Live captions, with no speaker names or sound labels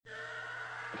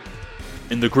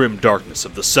In the grim darkness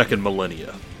of the second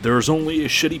millennia, there is only a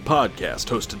shitty podcast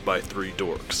hosted by three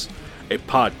dorks. A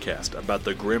podcast about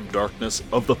the grim darkness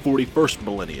of the 41st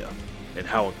millennia, and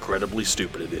how incredibly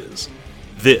stupid it is.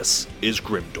 This is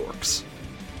Grim Dorks.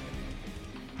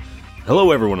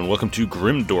 Hello everyone and welcome to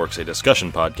Grim Dorks, a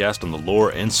discussion podcast on the lore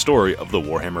and story of the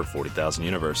Warhammer 40,000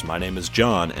 universe. My name is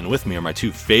John, and with me are my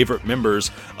two favorite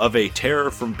members of A Terror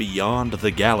from Beyond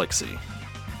the Galaxy.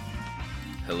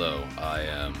 Hello, I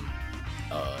am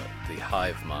the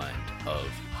hive mind of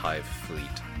Hive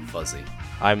Fleet Fuzzy.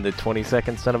 I'm the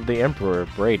 22nd son of the Emperor,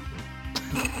 Braden.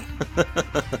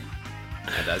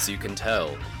 And as you can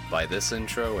tell by this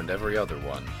intro and every other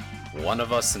one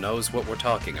of us knows what we're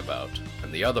talking about,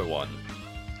 and the other one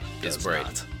is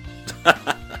Braden.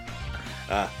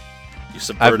 You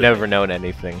subverted I've never me. known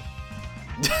anything.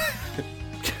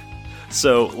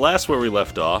 So, last where we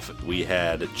left off, we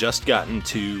had just gotten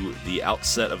to the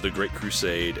outset of the Great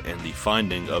Crusade and the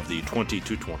finding of the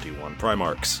 20-21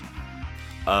 Primarchs.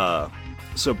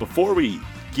 So before we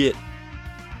get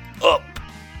up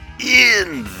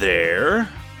in there,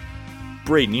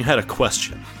 Braden, you had a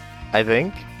question I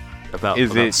think. about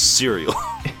Is it- cereal.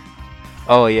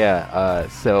 Oh, yeah.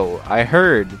 So I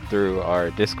heard through our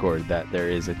Discord that there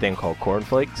is a thing called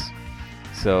cornflakes.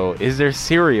 So is there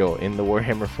cereal in the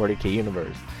Warhammer 40k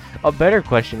universe? A better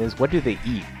question is, what do they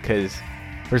eat? Because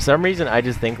for some reason, I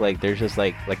just think like there's just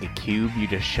like a cube you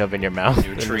just shove in your mouth.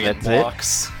 and Nutrient that's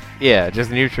blocks. It. Yeah,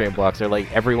 just nutrient blocks. Or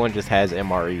like everyone just has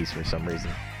MREs for some reason.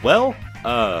 Well,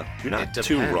 you're not It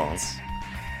too depends. wrong.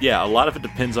 Yeah, a lot of it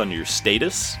depends on your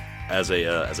status as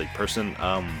a person.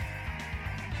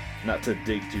 Not to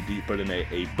dig too deep, but in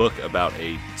a book about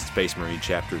a Space Marine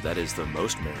chapter that is the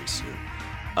most Mary Sue.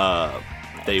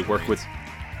 They work with...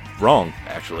 Wrong,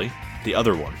 actually. The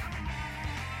other one.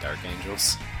 Dark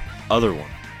Angels. Other one.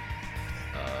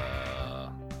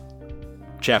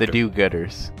 Chapter. The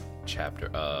do-gooders. Chapter.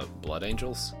 Blood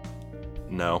Angels.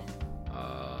 No.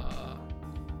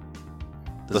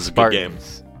 This The is a good game.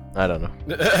 Spartans. I don't know.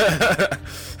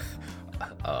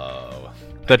 Oh.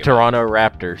 The Toronto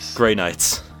Raptors. Grey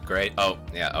Knights. Great. Oh,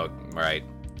 yeah. Oh, right.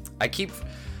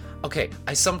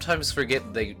 I sometimes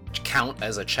forget they count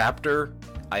as a chapter.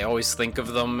 I always think of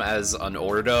them as an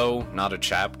ordo, not a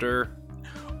chapter.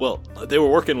 Well, they were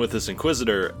working with this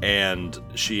Inquisitor, and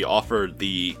she offered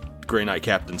the Grey Knight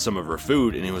captain some of her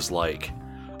food, and he was like,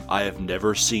 I have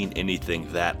never seen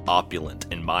anything that opulent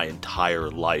in my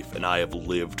entire life, and I have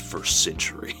lived for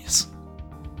centuries.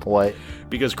 What?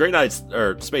 Because Grey Knights,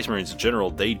 or Space Marines in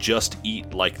general, they just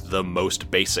eat, like, the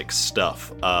most basic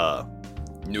stuff.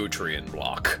 Nutrient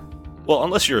block. Well,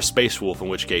 unless you're a Space Wolf, in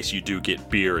which case you do get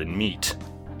beer and meat.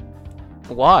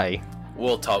 Why?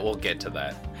 We'll get to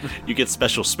that. You get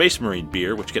special Space Marine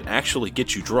beer, which can actually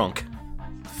get you drunk.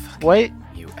 What?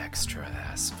 You extra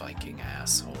ass Viking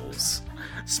assholes.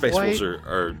 Space What? Wolves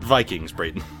are Vikings,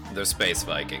 Braden. They're space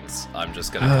Vikings. I'm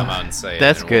just gonna come out and say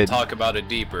That's it. And good. We'll talk about it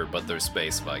deeper, but they're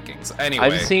space Vikings. Anyway.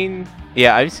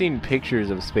 I've seen pictures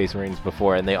of Space Marines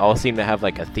before, and they all seem to have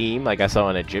like a theme. Like I saw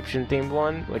an Egyptian themed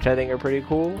one, which I think are pretty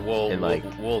cool. And like,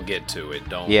 We'll get to it.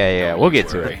 Don't. Yeah, don't we'll you get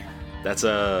to worry. it. That's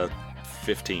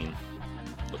 15.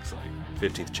 Looks like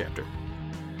 15th chapter.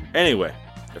 Anyway,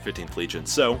 the 15th Legion.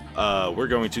 So, we're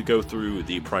going to go through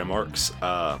the Primarchs.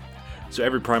 So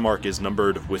every Primarch is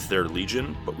numbered with their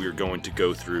Legion, but we're going to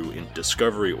go through in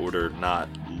Discovery order, not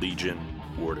Legion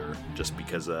order, just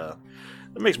because that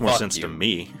makes more Fuck sense you. to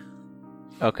me.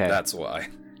 okay. That's why.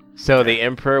 So the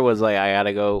Emperor was like, I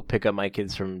gotta go pick up my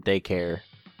kids from daycare,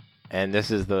 and this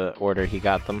is the order he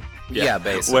got them. Yeah,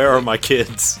 basically. Where are my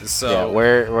kids? So Yeah,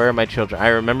 where are my children? I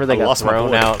remember they I got lost my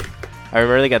thrown boy. out. I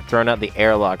remember they got thrown out the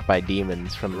airlock by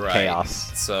demons from Right.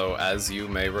 Chaos. So, as you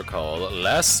may recall,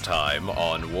 last time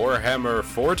on Warhammer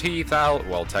 40,000,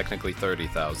 well, technically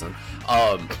 30,000,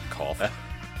 cough,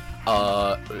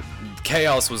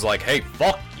 Chaos was like, hey,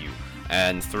 fuck you,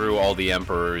 and threw all the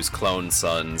Emperor's clone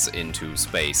sons into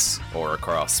space, or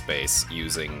across space,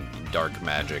 using dark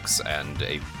magics and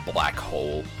a black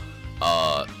hole.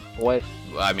 What?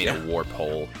 I mean, a warp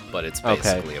hole, but it's Okay.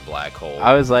 basically a black hole.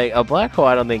 I was like, a black hole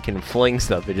I don't think can fling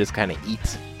stuff, it just kind of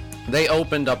eats. They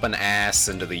opened up an ass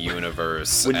into the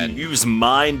universe, When and you use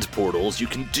mind portals, you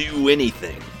can do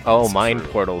anything. Oh, That's mind true.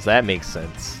 portals, that makes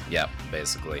sense. Yep,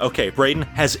 basically. Okay, Braden,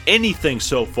 has anything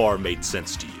so far made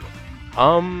sense to you?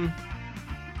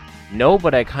 No,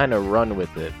 but I kind of run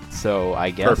with it, so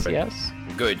I guess Perfect. yes.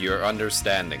 Good, you're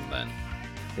understanding then.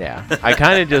 Yeah, I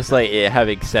kind of just like have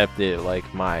accepted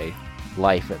like my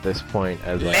life at this point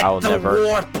as like I'll never.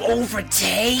 warp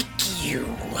overtake you.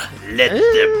 Let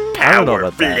the the I don't know power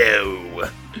about that. flow.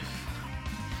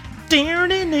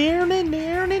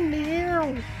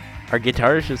 Are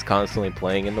guitars just constantly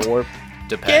playing in the warp?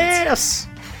 Depends. Yes!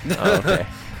 Oh, okay.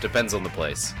 Depends on the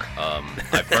place.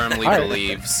 I firmly Alright.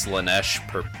 believe Slanesh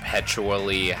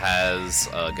perpetually has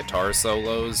guitar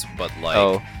solos, but like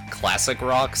Oh. classic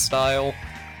rock style.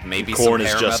 Maybe Korn some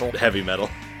is hair just metal. heavy metal.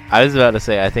 I was about to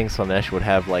say, I think Slanesh would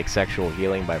have like Sexual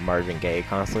Healing by Marvin Gaye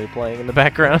constantly playing in the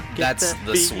background. That's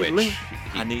the switch.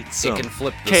 I need It some can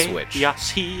flip the switch. chaos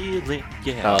healing.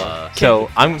 Yeah. So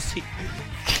I'm. That's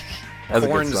a good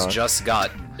Korn's song. just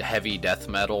got heavy death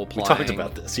metal We playing talked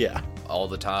about this, yeah. all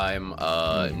the time.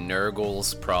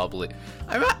 Nurgle's probably.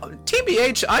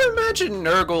 TBH, I imagine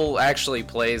Nurgle actually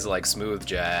plays like smooth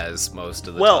jazz most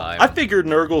of the Well, time. I figured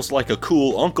Nurgle's like a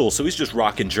cool uncle, so he's just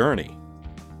rocking Journey.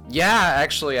 Yeah,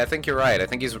 actually, I think you're right. I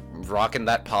think he's rocking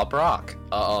that pop rock.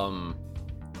 And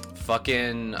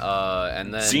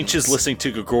then Zinch is listening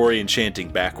to Gregorian chanting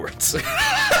backwards.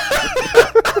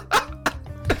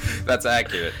 That's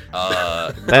accurate.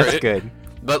 That's good.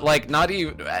 But like,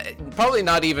 probably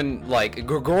not even like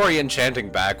Gregorian chanting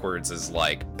backwards is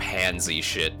like pansy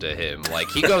shit to him. Like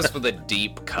he goes for the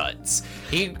deep cuts.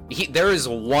 There is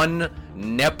one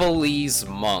Nepalese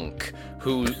monk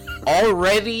who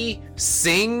already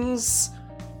sings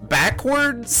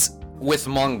backwards with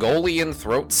Mongolian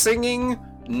throat singing,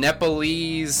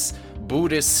 Nepalese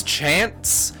Buddhist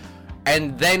chants,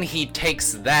 and then he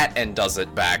takes that and does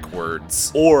it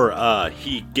backwards. Or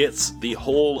he gets the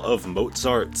whole of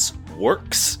Mozart's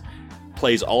works,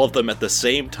 plays all of them at the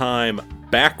same time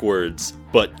backwards,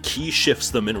 but key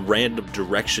shifts them in random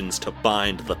directions to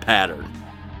bind the pattern.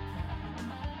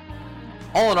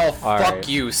 All in all, All fuck right.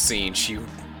 you, Cinch, you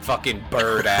fucking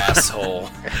bird asshole.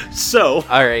 So,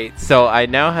 All right, so I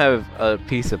now have a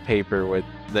piece of paper with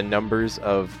the numbers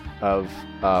of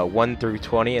 1 through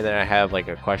 20, and then I have like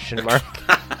a question mark.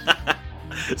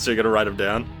 so you're gonna write them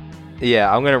down?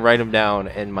 Yeah, I'm gonna write them down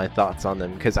and my thoughts on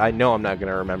them because I know I'm not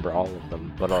gonna remember all of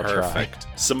them, but I'll try. Perfect.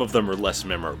 Some of them are less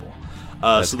memorable.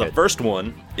 That's So the good. first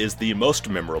one is the most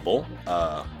memorable.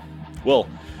 Well,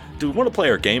 do we want to play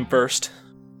our game first?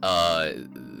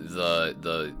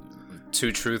 The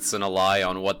two truths and a lie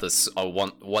on what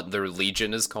what their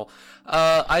legion is called.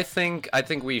 I think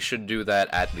we should do that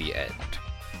at the end.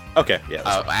 Okay, yeah.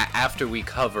 that's fine. After we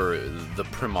cover the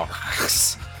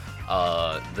Primarchs,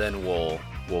 then we'll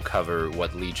cover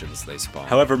what legions they spawn.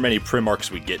 However many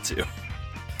Primarchs we get to.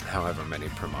 However many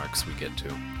Primarchs we get to.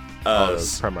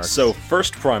 those Primarchs. So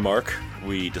first Primarch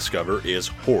we discover is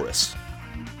Horus.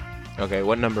 Okay,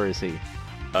 what number is he?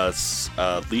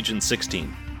 Legion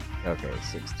 16. Okay,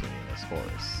 16 is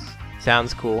Horus.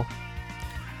 Sounds cool.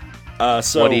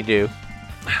 So What'd he do?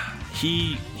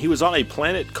 He was on a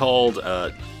planet called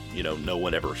no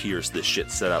one ever hears this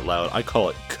shit said out loud. I call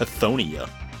it Chthoniya.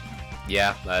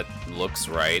 Yeah, that looks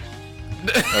right.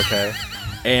 Okay,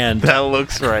 And that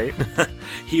looks right.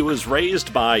 he was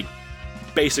raised by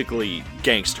basically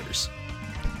gangsters.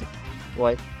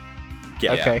 What?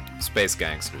 Yeah. Okay. Yeah, space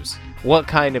gangsters. What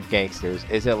kind of gangsters?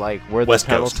 Is it like we're the West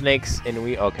tunnel Coast. snakes and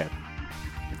we? Okay.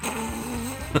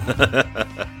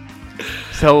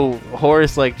 So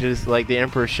Horus, like, just like the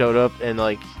Emperor showed up and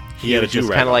like He had a was just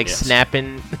do-rag kind of on, like yes.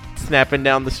 snapping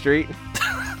down the street.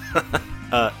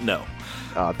 No.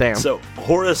 Oh damn. So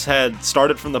Horus had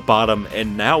started from the bottom,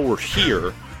 and now we're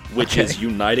here, which Okay. is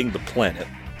uniting the planet.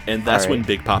 And that's when Alright.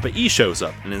 Big Papa E shows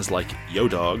up and is like, "Yo,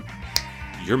 dog,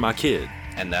 you're my kid."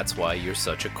 And that's why you're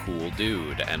such a cool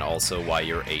dude, and also why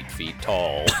you're 8 feet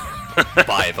tall.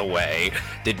 By the way,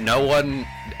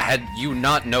 had you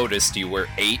not noticed you were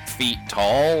 8 feet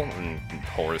tall? And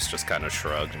Horus just kind of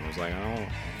shrugged and was like, oh.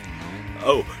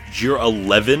 Oh, you're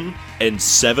 11 and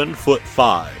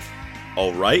 7'5".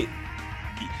 All right,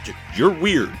 you're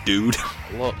weird, dude.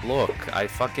 Look, I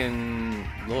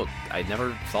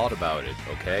never thought about it,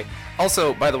 okay?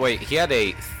 Also, by the way, he had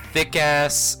a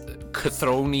thick-ass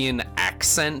Chthonian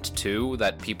accent, too,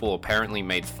 that people apparently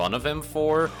made fun of him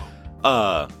for.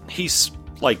 He's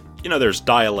like, there's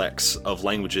dialects of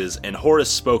languages, and Horus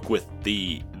spoke with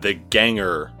the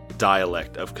Ganger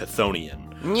dialect of Chthonian.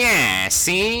 Yeah,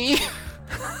 see?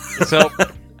 So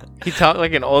he talked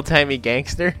like an old timey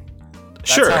gangster.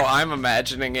 That's Sure. how I'm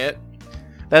imagining it.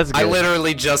 That's good. I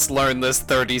literally just learned this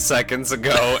 30 seconds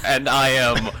ago, and I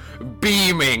am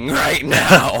beaming right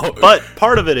now. But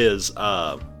part of it is,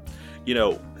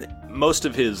 most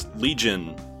of his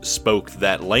legion spoke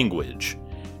that language,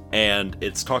 and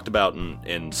it's talked about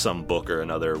in some book or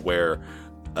another where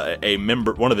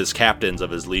one of his captains of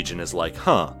his legion is like,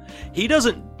 he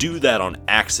doesn't do that on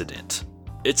accident.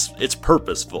 It's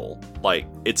purposeful. Like,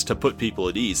 it's to put people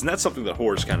at ease. And that's something that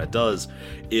Horus kind of does,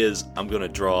 is I'm going to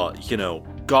draw,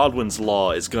 Godwin's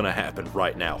Law is going to happen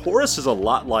right now. Horus is a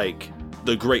lot like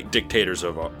the great dictators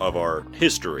of our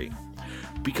history,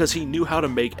 because he knew how to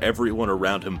make everyone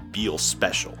around him feel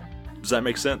special. Does that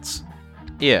make sense?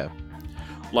 Yeah.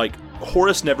 Like,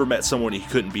 Horus never met someone he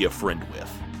couldn't be a friend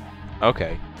with.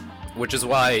 Okay. Which is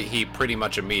why he pretty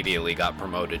much immediately got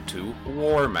promoted to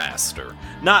War Master.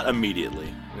 Not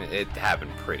immediately. It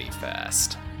happened pretty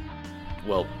fast.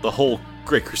 Well, the whole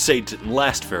Great Crusade didn't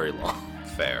last very long.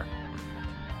 Fair.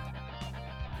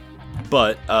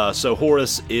 But, so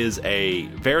Horus is a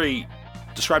very,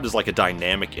 described as like a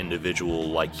dynamic individual,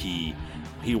 like he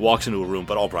walks into a room,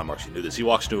 but all Primarchs can do this. He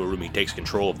walks into a room, he takes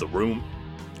control of the room,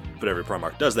 but every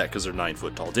Primarch does that because they're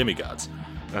 9-foot-tall demigods.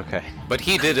 Okay. But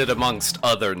he did it amongst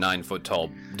other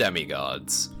 9-foot-tall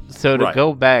demigods. So to Right.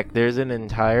 go back, there's an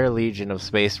entire legion of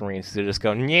Space Marines who just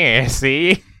go, yeah,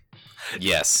 see?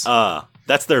 Yes.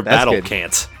 That's their That's battle good.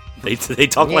 cant. They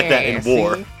talk like that in Yeah,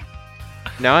 war. see?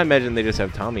 Now I imagine they just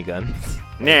have Tommy guns.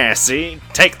 Yeah, see?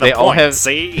 Take the They all point, have-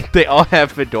 see? They all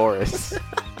have fedoras.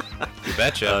 You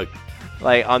betcha.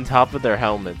 Like, on top of their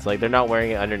helmets. Like, they're not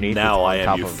wearing it underneath. Now it's I on am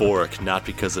top of them. euphoric, not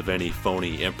because of any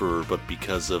phony emperor, but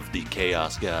because of the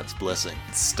Chaos God's blessing.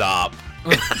 Stop.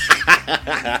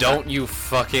 Don't you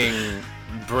fucking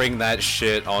bring that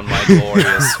shit on my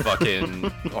glorious fucking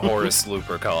Horus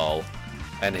Lupercal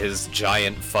and his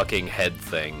giant fucking head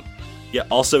thing. Yeah,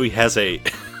 also he has a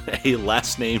a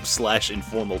last name /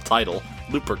 informal title,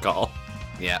 Lupercal.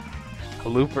 Yeah,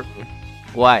 Looper.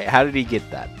 Why? How did he get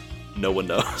that? No one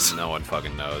knows. no one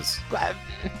fucking knows.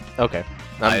 Okay.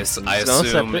 I No assume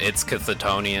separate. it's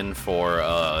Chthonian for,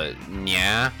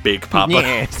 nya. Big Papa.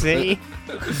 Yeah, see?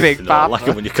 Big You know, I Papa. like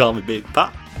it when you call me Big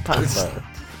Pop. Papa.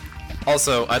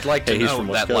 Also, I'd like to Hey, he's note from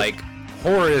that, Wisconsin. like,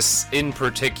 Horus in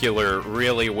particular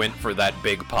really went for that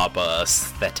Big Papa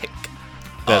aesthetic.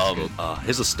 That's good.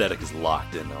 His aesthetic is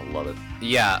locked in. I love it.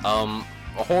 Yeah,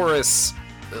 Horus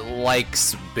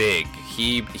likes big.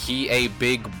 He a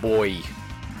big boy.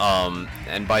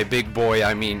 And by big boy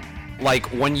I mean, like,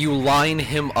 when you line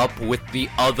him up with the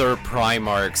other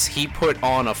Primarchs, he put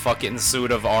on a fucking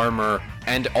suit of armor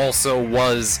and also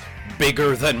was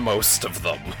bigger than most of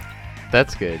them.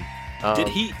 That's good.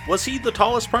 Was he the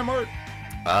tallest Primarch?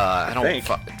 I don't think.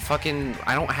 fucking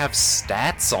I don't have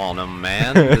stats on them,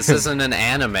 man. This isn't an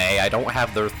anime. I don't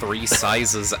have their 3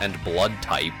 sizes and blood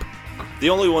type. The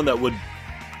only one that would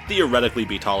theoretically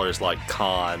be taller is like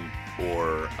Khan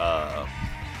or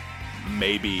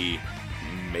maybe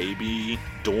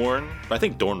Dorn. But I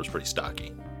think Dorn was pretty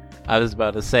stocky. I was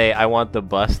about to say, I want the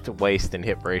bust, waist, and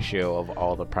hip ratio of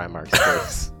all the Primarchs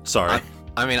first. Sorry,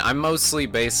 I mean, I'm mostly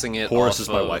basing it Horus off is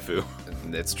my of, waifu.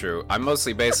 It's true. I'm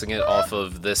mostly basing it off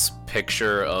of this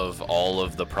picture of all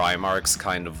of the Primarchs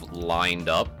kind of lined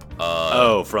up.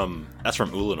 That's from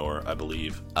Ulanor, I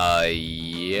believe.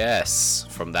 Yes,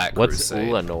 from that What's crusade.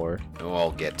 Ulanor?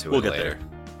 We'll get to We'll it get later.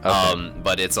 Okay.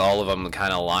 But it's all of them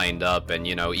kind of lined up, and,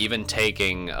 you know, even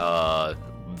taking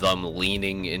them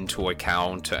leaning into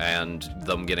account and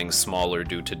them getting smaller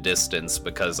due to distance,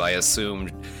 because I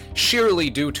assumed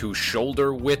sheerly due to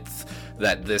shoulder width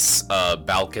that this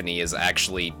balcony is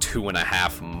actually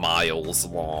 2.5 miles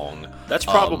long. That's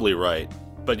probably right.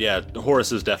 But yeah,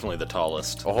 Horus is definitely the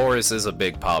tallest. Horus is a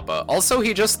big papa. Also,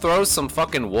 he just throws some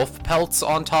fucking wolf pelts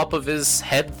on top of his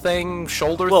head thing,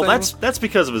 shoulder Well, thing. that's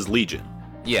because of his legion.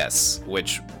 Yes,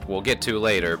 which we'll get to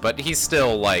later, but he's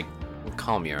still like,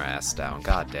 calm your ass down,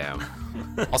 goddamn.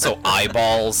 Also,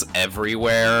 eyeballs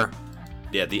everywhere.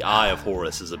 Yeah, the eye of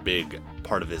Horus is a big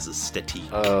part of his aesthetic.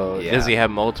 Oh, Yeah. does he have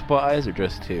multiple eyes or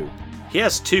just 2? He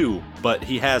has 2, but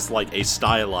he has like a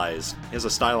stylized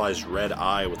red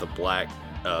eye with a black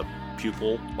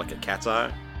pupil, like a cat's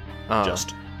eye,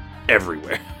 just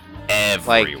everywhere.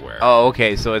 like, Everywhere. oh,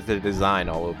 okay, so it's the design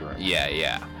all over him.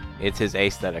 Yeah. It's his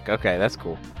aesthetic. Okay, that's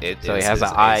cool. It So he is has his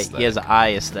an eye. aesthetic. He has an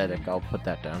eye aesthetic. I'll put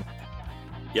that down.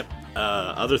 Yep.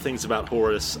 Other things about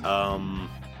Horus,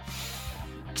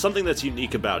 something that's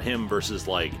unique about him versus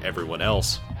like everyone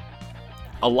else.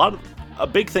 A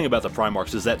big thing about the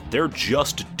Primarchs is that they're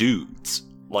just dudes.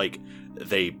 Like,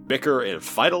 they bicker and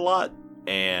fight a lot,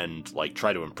 and like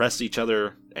try to impress each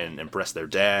other and impress their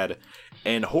dad.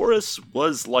 And Horus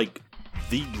was like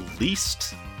the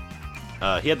least.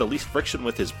 He had the least friction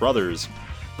with his brothers,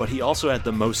 but he also had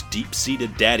the most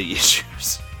deep-seated daddy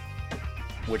issues.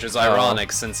 Which is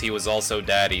ironic since he was also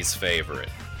Daddy's favorite.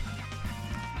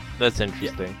 That's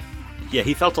interesting. Yeah,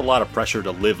 he felt a lot of pressure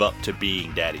to live up to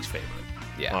being Daddy's favorite.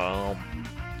 Yeah.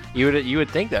 You would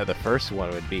think that the first one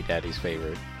would be Daddy's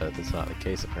favorite, but that's not the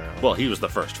case apparently. Well, he was the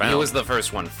first found. He was the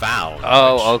first one found.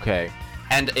 oh, which- okay.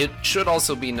 And it should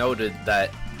also be noted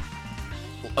that,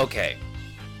 okay,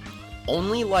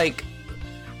 only like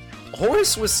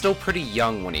Horus was still pretty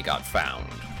young when he got found.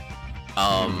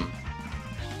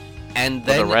 And Were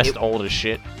then the rest old as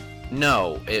shit?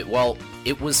 No, it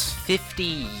was 50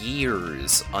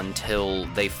 years until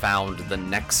they found the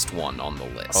next one on the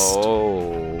list.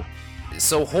 Oh.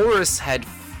 So Horus had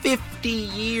 50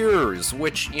 years,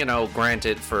 which,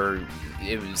 granted for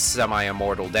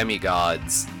semi-immortal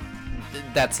demigods,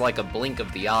 that's like a blink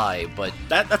of the eye, but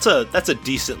That's a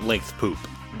decent length poop.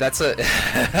 that's an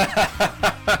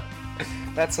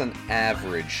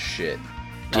average shit.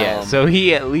 Yeah, so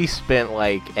he at least spent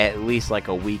like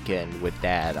a weekend with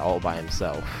Dad all by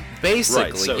himself. Basically,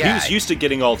 Right, so yeah. he was used to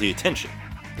getting all the attention.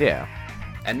 Yeah.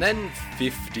 And then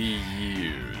 50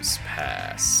 years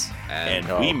pass, And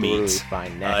Oh, we who do we meet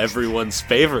find next? everyone's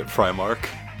favorite Primarch,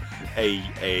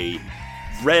 a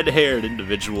red-haired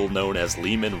individual known as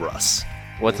Lehman Russ.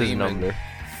 What's his Lehman. number?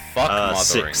 fuck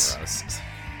mothering 6. Rust.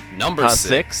 Number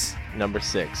 6. Number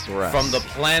 6, Russ. From the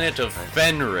planet of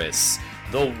Fenris,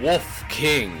 the Wolf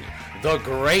King, the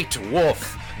Great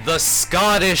Wolf, the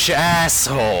Scottish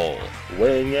asshole.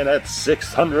 Weighing in at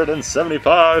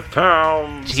 675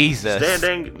 pounds. Jesus.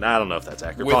 Standing. I don't know if that's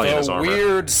accurate. With Probably in his a armor.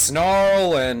 weird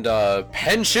snarl and a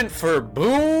penchant for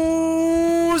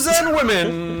booze and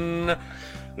women.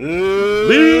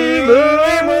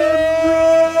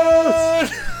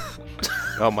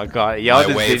 Oh my god, y'all My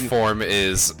just didn't. waveform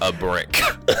is a brick.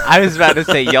 I was about to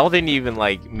say, y'all didn't even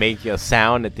like make a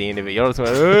sound at the end of it. Y'all just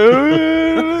went.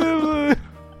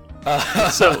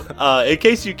 So, in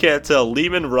case you can't tell,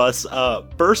 Lehman Russ,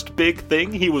 first big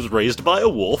thing, he was raised by a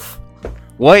wolf.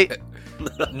 What?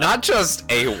 Not just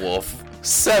a wolf,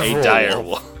 several. A dire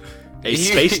wolf. A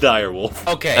space dire wolf.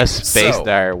 Okay, A space so,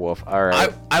 dire wolf. All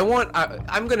right.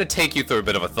 I'm gonna take you through a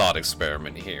bit of a thought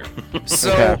experiment here.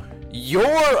 So, Okay.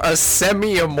 you're a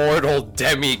semi-immortal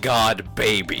demigod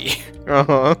baby. Uh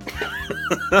huh.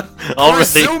 Already.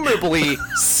 Presumably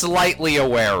slightly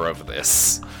aware of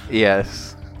this.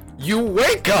 Yes. You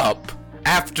wake up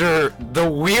after the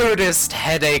weirdest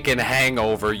headache and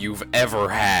hangover you've ever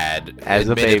had. As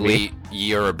a Admittedly, baby.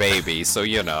 you're a baby, so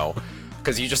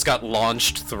because you just got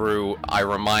launched through, I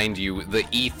remind you, the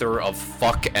ether of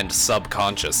fuck and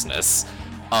subconsciousness.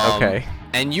 Okay.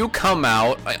 And you come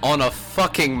out on a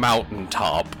fucking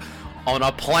mountaintop on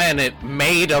a planet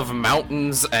made of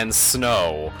mountains and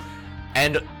snow,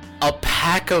 and a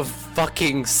pack of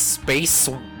fucking space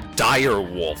dire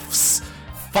wolves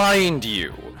find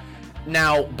you.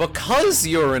 Now, because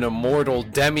you're an immortal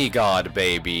demigod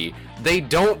baby, they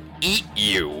don't eat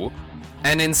you,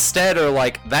 and instead are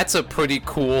like, that's a pretty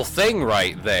cool thing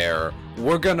right there.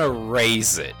 We're gonna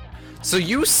raise it. So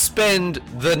you spend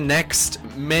the next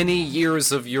many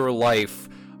years of your life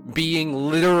being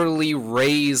literally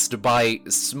raised by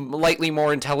slightly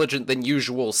more intelligent than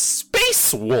usual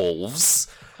space wolves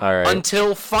All right.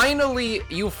 until finally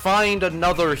you find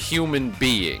another human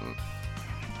being.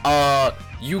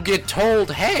 You get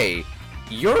told, hey,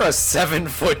 you're a 7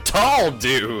 foot tall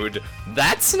dude.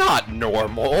 That's not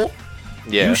normal.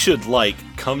 yeah. You should,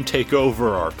 come take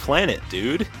over our planet,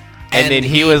 dude. And then And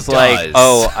he was like, does.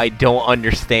 "Oh, I don't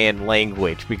understand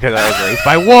language because I was raised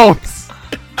by wolves."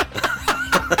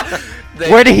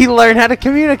 Where did he learn how to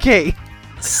communicate?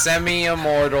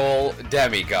 Semi-immortal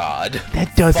demigod.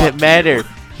 That doesn't Fuck matter. you.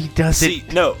 He doesn't. See,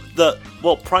 no,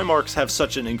 Primarchs have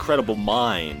such an incredible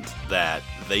mind that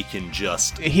they can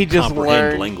just He just comprehend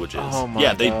learned- languages. Oh my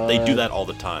yeah, they do God. that all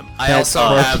the time. I That's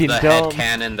also have fucking the dumb.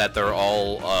 headcanon that they're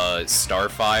all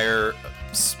Starfire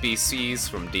species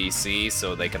from DC,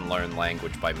 so they can learn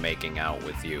language by making out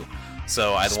with you.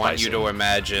 So I'd want you Spicy. to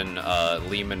imagine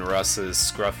Lehman Russ's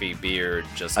scruffy beard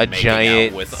just A making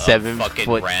giant out with a 7 fucking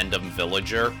foot- random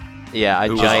villager Yeah, a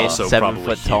Who was giant also 7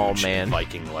 probably foot tall huge man. and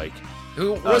Viking-like.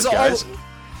 who was all. guys.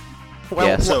 Well,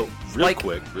 Yes. So real like-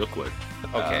 quick.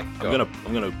 Okay, I'm go.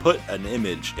 gonna put an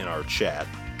image in our chat,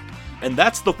 and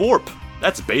that's the warp.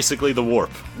 That's basically the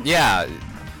warp. Yeah,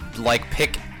 like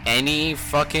pick any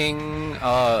fucking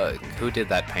who did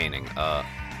that painting?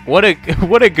 What a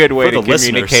good way For to the listeners.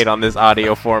 communicate on this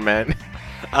audio format.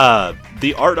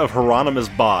 The art of Hieronymus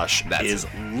Bosch That's is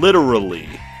literally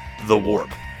the warp.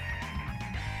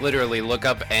 Literally look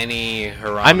up any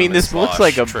Hieronymus I mean, this looks Bosch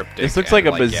like a triptych like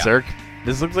a and, yeah. berserk.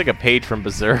 This looks like a page from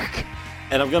Berserk.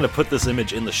 And I'm gonna put this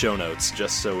image in the show notes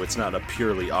just so it's not a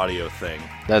purely audio thing.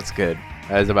 That's good.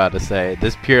 I was about to say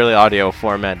this purely audio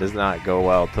format does not go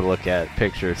well to look at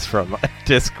pictures from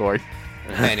Discord.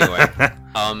 Anyway,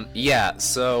 yeah,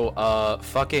 so,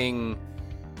 fucking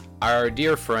our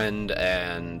dear friend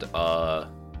and,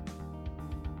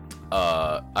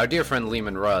 our dear friend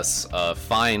Lehman Russ,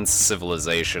 finds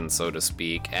civilization, so to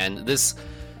speak, and this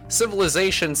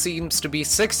civilization seems to be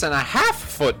 6.5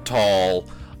 foot tall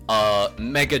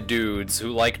mega dudes who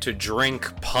like to drink,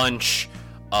 punch,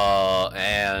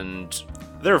 and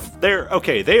They're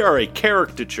okay. They are a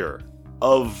caricature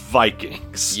of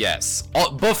Vikings. yes,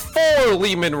 before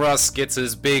Lehman Russ gets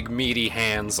his big meaty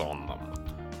hands on them.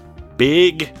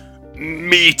 Big,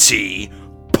 meaty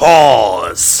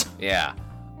paws. Yeah.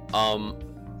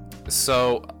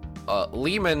 So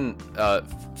Lehman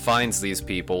finds these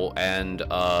people and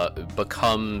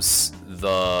becomes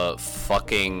the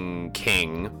fucking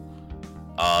king.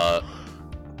 Well,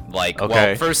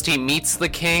 Okay. first he meets the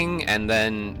king, and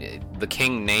then the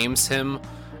king names him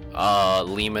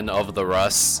Lehman of the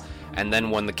Russ. And then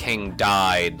when the king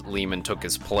died, Lehman took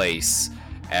his place,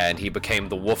 and he became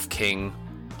the Wolf King,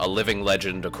 a living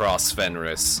legend across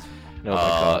Fenris. Oh my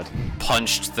god.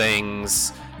 Punched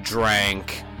things,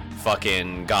 drank,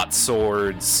 fucking got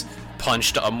swords,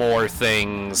 punched more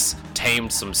things,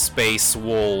 tamed some space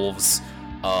wolves,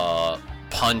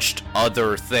 punched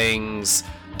other things,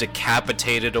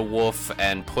 decapitated a wolf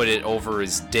and put it over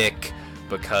his dick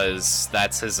because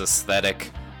that's his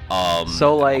aesthetic.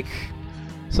 So like,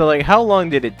 how long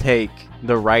did it take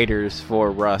the writers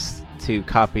for Rust to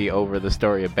copy over the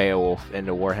story of Beowulf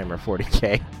into Warhammer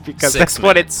 40k? Because 6 that's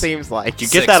what it minutes. seems like. You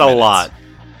Six get that a minutes. lot.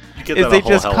 You get Is that they a whole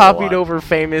just hell of a copied lot. over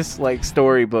famous like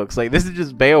storybooks? Like this is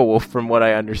just Beowulf, from what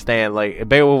I understand. Like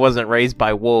Beowulf wasn't raised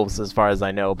by wolves, as far as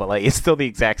I know, but like it's still the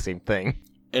exact same thing.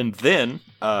 And then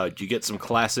you get some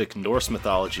classic Norse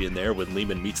mythology in there when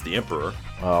Lehman meets the Emperor.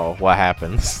 Oh, what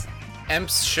happens?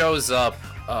 Emps shows up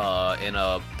in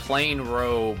a plain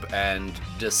robe and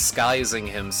disguising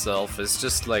himself as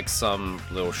just like some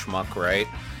little schmuck, right?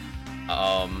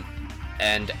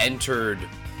 And entered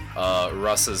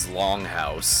Russ's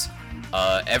longhouse.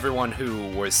 Everyone who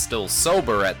was still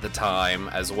sober at the time,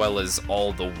 as well as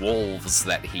all the wolves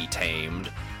that he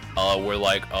tamed, were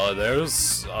like,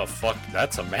 there's a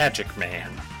that's a magic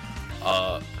man.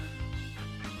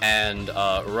 And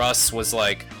Russ was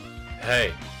like,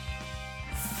 hey,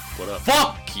 What up?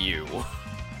 fuck you.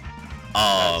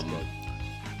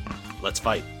 Let's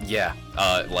fight. Yeah,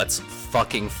 let's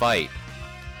fucking fight.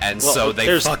 And Well, so they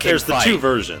there's fucking there's fight. the two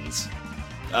versions.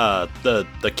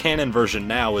 The canon version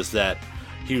now is that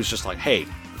he was just like, hey,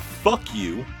 fuck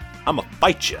you, I'ma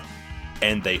fight you.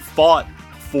 And they fought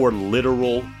for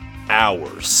literal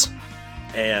hours.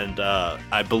 And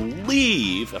I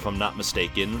believe, if I'm not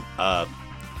mistaken,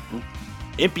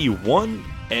 Impy won,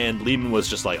 and Lehman was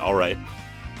just like, alright,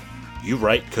 you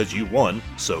right, because you won,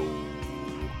 so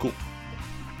cool.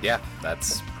 Yeah,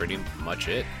 that's pretty much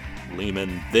it.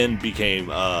 Lehman then became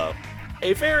a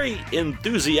very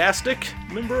enthusiastic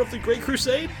member of the Great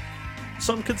Crusade,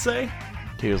 some could say.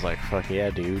 He was like, "Fuck yeah,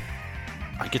 dude."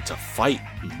 I get to fight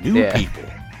new Yeah. people.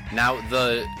 Now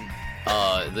the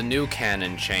new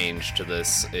canon change to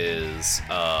this is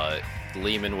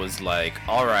Lehman was like,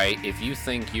 all right, if you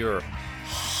think you're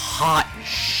hot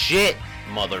shit,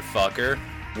 motherfucker,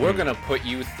 we're gonna put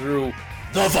you through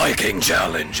the Viking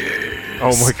challenges.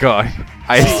 Oh my god!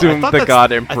 I I assumed thought the that's-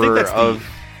 god I think emperor that's the-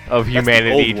 of the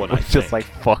humanity old one, I was just think. like,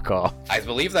 "Fuck off." I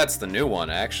believe that's the new one,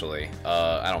 actually.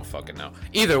 I don't fucking know.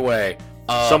 Either way,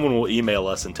 Someone will email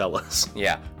us and tell us.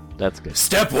 yeah. That's good.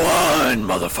 Step 1,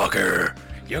 motherfucker.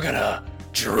 You're gonna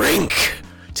drink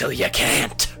till you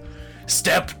can't.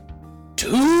 Step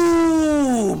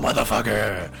 2,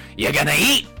 motherfucker. You're gonna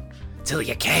eat till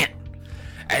you can't.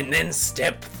 And then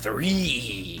step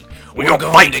 3, we're gonna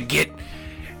going fight. to get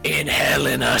in hell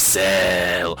in a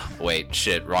cell. Wait,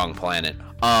 shit, wrong planet.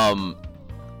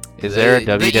 Is there a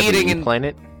the eating WWE and-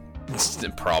 planet?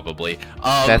 Probably.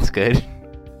 That's good.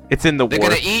 It's in the They're war.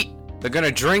 gonna eat, they're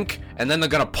gonna drink, and then they're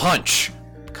gonna punch.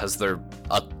 Because they're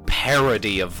a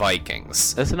parody of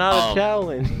Vikings. That's not a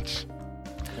challenge.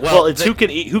 Well, it's they- who can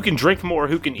eat, who can drink more,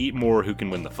 who can eat more, who can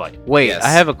win the fight. Wait, Yes. I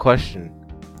have a question.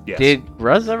 Yes. Did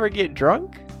Russ ever get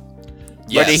drunk?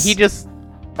 Yes. Or did he just?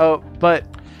 Oh, but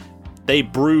They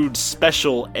brewed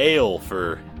special ale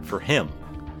for him.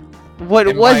 what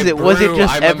In was my it? Was it brew,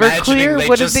 just I'm imagining Everclear? they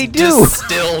What did just they do?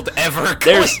 Distilled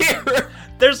Everclear.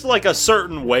 There's like a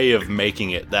certain way of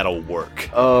making it that'll work.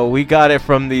 Oh, we got it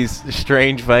from these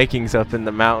strange Vikings up in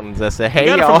the mountains that said, "Hey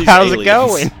got it from y'all, these how's aliens." it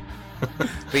going?"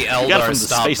 The got it Eldar from the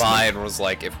stopped spacemen. by and was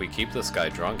like, "If we keep this guy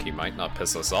drunk, he might not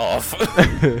piss us off."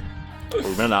 We're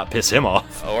gonna not piss him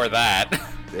off. Or that.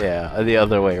 Yeah, the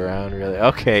other way around, really.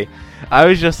 Okay, I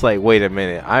was just like, wait a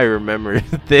minute, I remember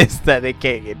this, that they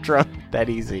can't get drunk that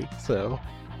easy. So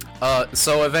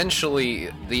So eventually,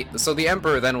 the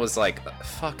Emperor then was like,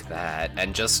 "Fuck that,"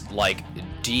 and just like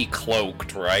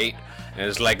decloaked, right? And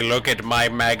it's like, "Look at my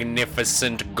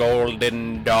magnificent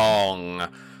golden dong."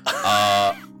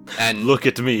 And Look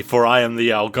at me, for I am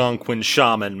the Algonquin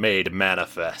shaman made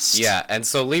manifest. yeah, and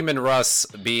so Lehman Russ,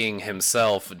 being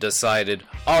himself, decided,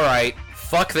 all right,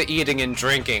 fuck the eating and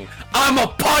drinking, I'ma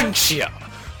punch ya!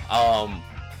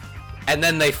 And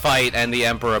then they fight, and the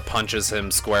Emperor punches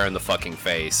him square in the fucking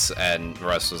face, and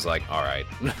Russ was like, all right,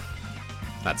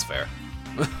 that's fair.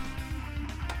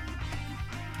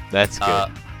 That's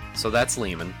good. So that's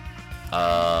Lehman.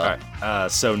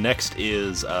 Alright, so next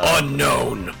is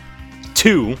Unknown!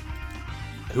 2,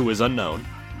 who is unknown.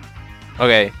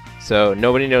 Okay, so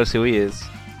nobody knows who he is.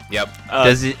 Yep.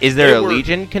 Is there they a were-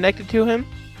 legion connected to him?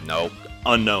 Nope.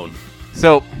 Unknown.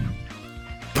 So,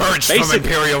 Purged from Basic-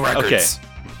 Imperial Records. Okay,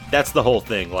 that's the whole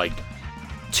thing. Like,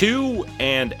 2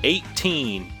 and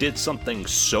 18 did something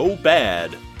so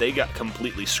bad, they got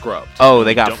completely scrubbed. Oh,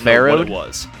 they got Don't know what pharaohed? it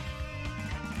was.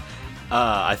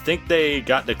 I think they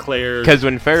got declared... because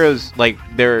when pharaohs like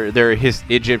they're his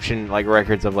Egyptian like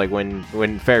records of like when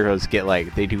pharaohs get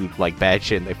like they do like bad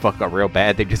shit and they fuck up real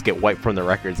bad, they just get wiped from the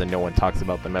records and no one talks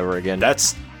about them ever again.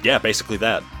 That's, yeah, basically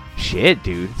that. Shit,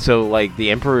 dude. So like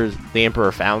the emperor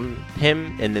found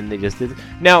him and then they just did.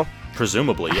 Now,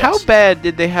 Presumably, yes. how bad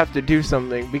did they have to do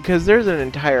something? Because there's an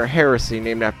entire heresy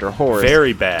named after Horus.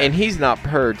 Very bad. And he's not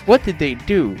purged. What did they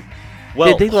do?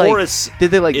 well, did they, like- Horus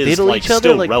Did they like is diddle like each other?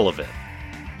 still Like relevant.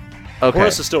 okay,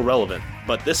 Horus is still relevant,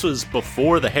 but this was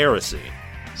before the heresy.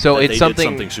 so that it's they something.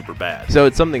 did something super bad. So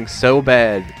it's something so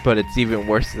bad, but it's even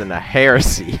worse than a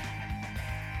heresy.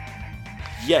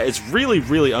 Yeah, it's really,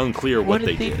 really unclear what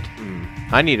they did.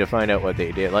 I need to find out what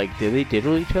they did. Like, did they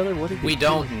diddle each other? What did they We do?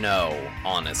 don't know,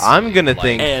 honestly. I'm gonna Like,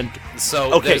 think- And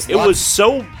So okay, there's it lots-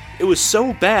 was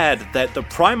so bad that the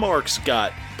Primarchs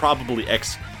got probably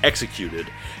executed,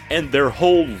 and their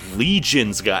whole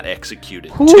legions got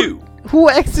executed too. Who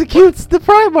executes the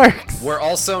Primarchs? We're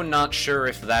also not sure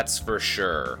if that's for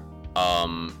sure.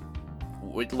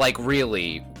 Like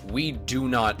really, we do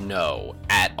not know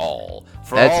at all.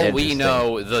 For That's all we interesting.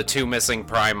 know, the 2 missing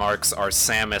Primarchs are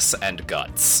Samus and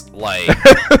Guts. Like,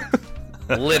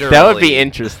 literally. That would be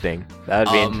interesting. That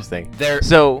would be interesting.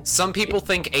 So, Some people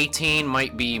think 18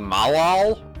 might be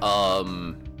Malal,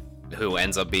 who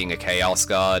ends up being a Chaos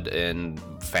God in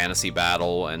Fantasy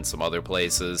Battle and some other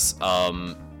places.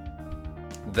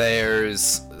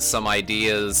 There's some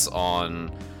ideas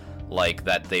on, like,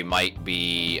 that they might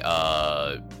be,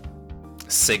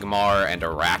 Sigmar and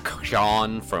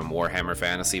Arachon from Warhammer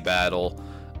Fantasy Battle.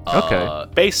 Okay.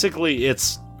 Basically,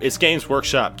 it's Games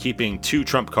Workshop keeping 2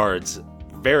 trump cards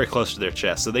very close to their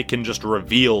chest, so they can just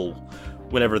reveal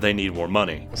whenever they need more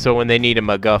money. so when they need a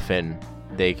MacGuffin,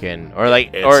 they can, or like,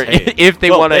 It's- or hey, if they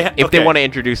well, want they to, ha- if they okay. want to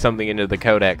introduce something into the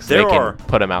Codex, There they can are-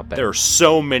 put them out there. There are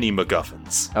so many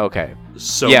MacGuffins. Okay.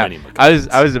 So yeah, many MacGuffins.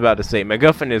 I was about to say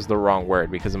MacGuffin is the wrong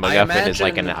word because a MacGuffin is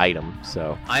like an imagine- item.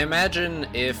 So I imagine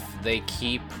if they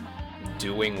keep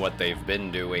doing what they've been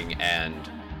doing and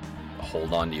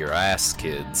hold on to your ass,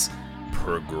 kids,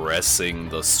 progressing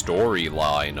the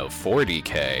storyline of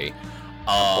 40K.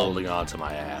 Holding on to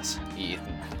my ass.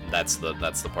 That's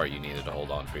the part you needed to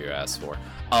hold on for your ass for.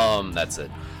 That's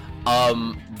it.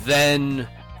 Then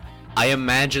I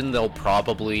imagine they'll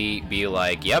probably be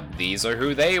like, yep, these are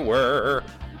who they were.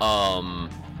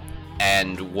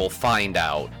 And we'll find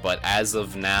out. But as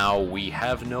of now, we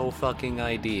have no fucking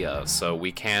idea. So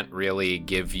we can't really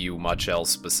give you much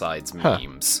else besides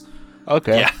memes.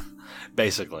 okay. Yeah,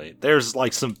 basically. There's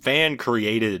like some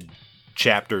fan-created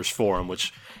chapters for them,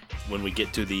 which when we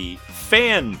get to the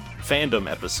fandom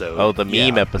episode... Oh, the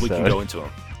meme we episode. can go into them.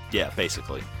 Yeah,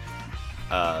 basically.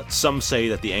 Some say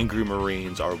that the Angry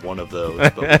Marines are one of those,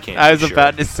 but we can't I be was sure.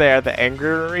 about to say, are the Angry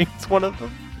Marines one of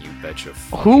them? You betcha.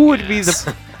 Who would be ass.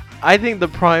 the? I think the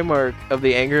Primarch of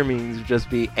the Anger Marines would just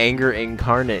be Anger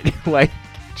Incarnate, like,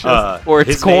 just, or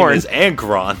it's his corn. name is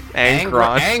Angron.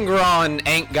 Angron. Angron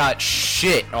ain't got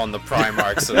shit on the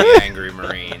Primarchs of the Angry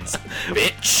Marines,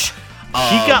 bitch.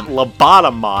 He got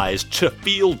lobotomized to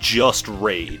feel just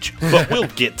rage, but we'll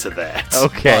get to that.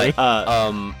 Okay.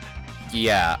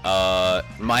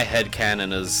 My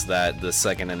headcanon is that the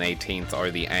 2nd and 18th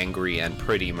are the Angry and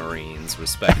Pretty Marines,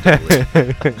 respectively.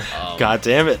 God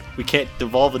damn it. We can't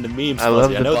devolve into memes, I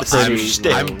love Fuzzy. I the know this is your pretty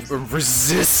shtick. I'm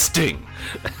resisting.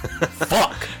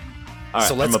 Fuck. All right,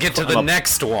 So let's get to the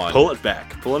next one. Pulling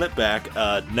it back.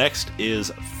 Next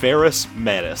is Ferrus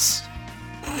Manus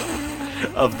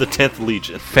of the 10th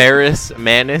Legion. Ferrus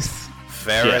Manus.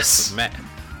 Ferris, Yes.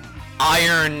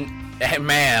 Iron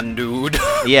Man, dude.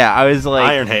 Yeah, I was like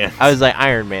Iron Hand. I was like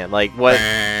Iron Man. Like what?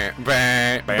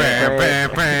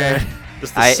 This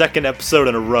is the second episode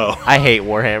in a row. I hate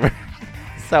Warhammer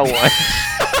so much.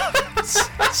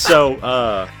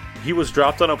 So, he was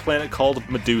dropped on a planet called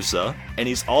Medusa, and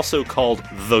he's also called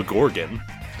the Gorgon.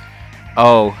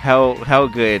 Oh, how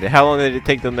good. How long did it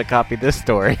take them to copy this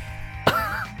story?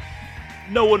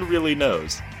 No one really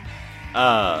knows.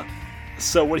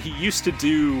 So what he used to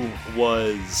do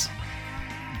was...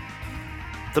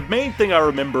 The main thing I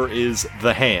remember is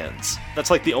the hands.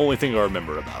 That's like the only thing I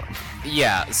remember about him.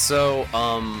 Yeah, so,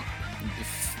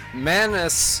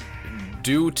 Manus,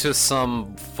 due to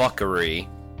some fuckery,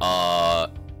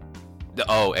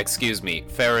 excuse me,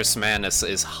 Ferrus Manus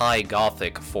is High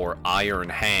Gothic for Iron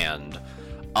Hand.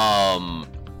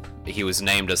 He was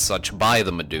named as such by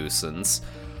the Medusans.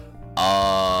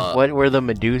 What were the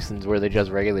Medusans? Were they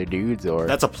just regular dudes, or?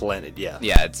 That's a planet, yeah.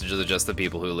 Yeah, it's just the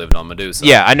people who lived on Medusa.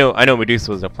 Yeah, I know Medusa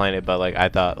was a planet, but like I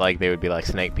thought like they would be like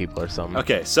snake people or something.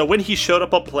 Okay, so when he showed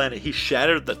up on planet, he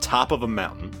shattered the top of a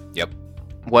mountain. Yep.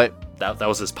 What? That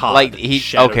was his pod. Like he?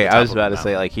 shattered Okay, the I was top of about a to say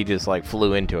mountain. like he just like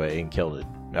flew into it and killed it.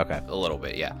 Okay. A little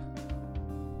bit, yeah.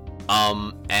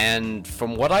 And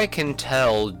from what I can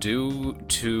tell, due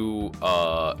to,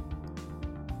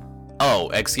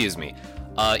 excuse me.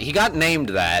 He got named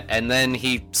that, and then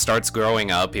he starts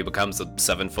growing up. He becomes a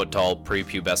 7-foot-tall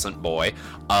prepubescent boy.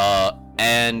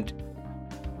 And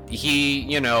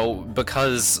he,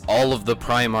 because all of the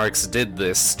Primarchs did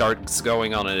this, starts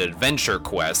going on an adventure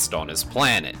quest on his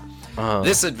planet.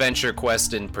 This adventure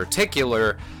quest in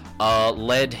particular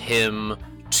led him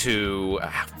to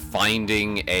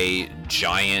finding a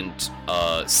giant,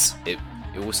 it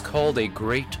was called a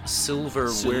great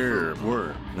silver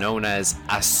worm known as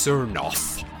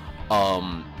Asurnoth.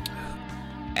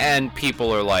 And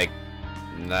people are like,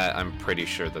 I'm pretty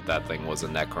sure that thing was a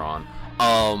Necron.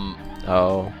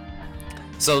 Oh.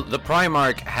 So the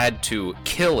Primarch had to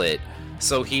kill it,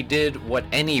 so he did what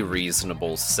any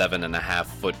reasonable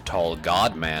 7.5-foot tall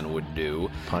godman would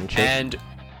do. Punch it? And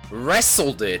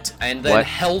wrestled it, and then What?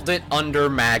 held it under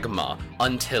magma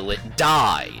until it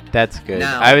died. That's good.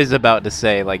 Now- I was about to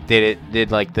say, like, did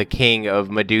like the king of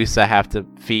Medusa have to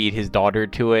feed his daughter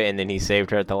to it, and then he saved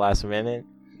her at the last minute?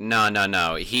 No.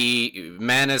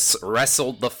 Manus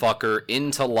wrestled the fucker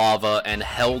into lava and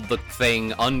held the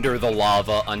thing under the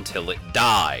lava until it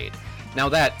died. Now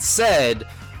that said,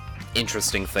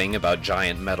 interesting thing about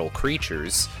giant metal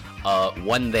creatures,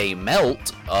 when they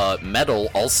melt, metal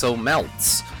also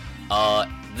melts.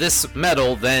 This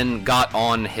metal then got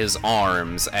on his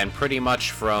arms, and pretty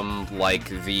much from, like,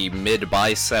 the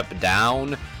mid-bicep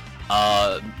down,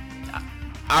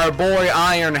 our boy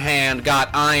Iron Hand got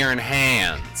iron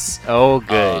hands. Oh,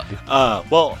 good.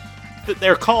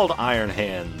 They're called Iron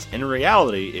Hands. In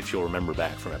reality, if you'll remember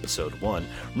back from episode 1,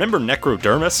 remember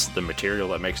Necrodermis, the material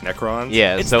that makes Necrons?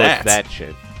 Yeah, it's so that. it's that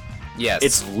shit. Yes.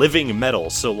 It's living metal,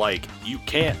 so, like, you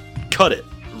can't cut it,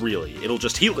 really. It'll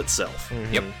just heal itself.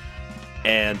 Yep.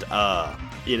 And,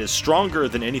 it is stronger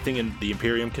than anything in the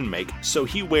Imperium can make, so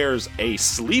he wears a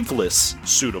sleeveless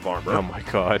suit of armor. Oh my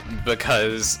god.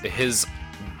 Because his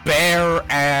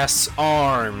bare-ass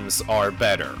arms are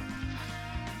better.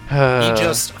 He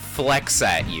just flex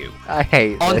at you. I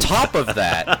hate On this. top of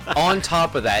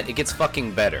that, it gets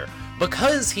fucking better.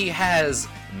 Because he has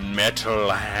metal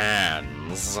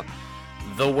hands,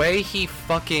 the way he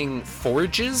fucking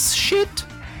forges shit,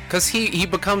 because he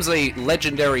becomes a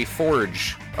legendary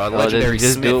forge, a does he legendary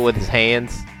just smith. do it with his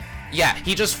hands? Yeah,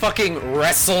 he just fucking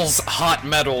wrestles hot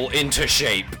metal into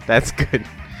shape. That's good.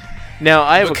 Now,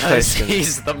 I have a Because question.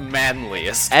 he's the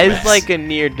manliest. As mess. like a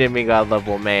near demigod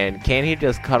level man, can he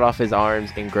just cut off his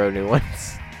arms and grow new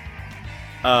ones?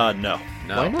 No. No.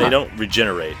 Why not? They don't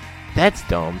regenerate. That's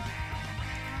dumb.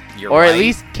 You're Or right. at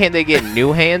least can't they get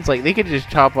new hands? Like they could just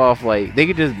chop off like they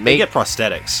could just They make get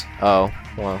prosthetics. Oh,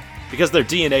 well. Because their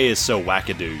DNA is so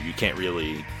wackadoo, you can't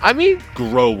really I mean,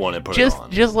 grow one and put it on.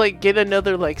 just like get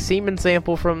another like semen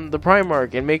sample from the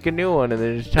Primarch and make a new one and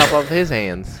then just chop off his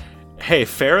hands. Hey,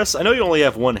 Ferris, I know you only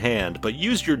have one hand, but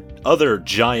use your other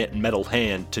giant metal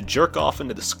hand to jerk off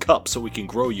into this cup so we can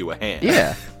grow you a hand.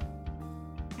 Yeah.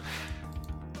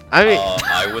 I mean,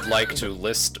 I would like to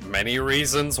list many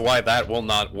reasons why that will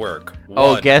not work.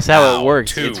 Oh, 1, guess how it ow.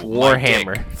 works. 2, It's my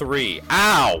Warhammer. dick. 3,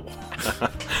 ow!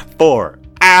 4.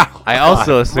 Ow! I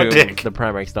also My assume dick. the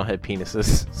Primarchs don't have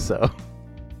penises, so.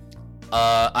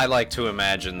 I like to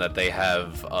imagine that they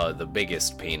have the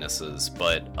biggest penises,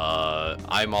 but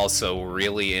I'm also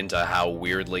really into how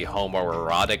weirdly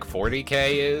homoerotic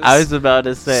 40k is. I was about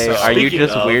to say, So- are you Speaking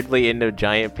just of- weirdly into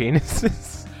giant penises?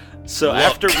 So Look.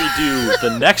 after we do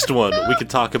the next one, we can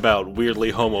talk about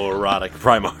weirdly homoerotic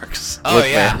Primarchs. Oh Look,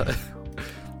 yeah.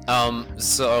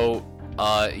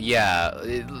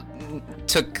 Yeah.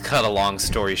 to cut a long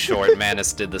story short,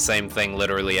 Manus did the same thing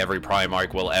literally every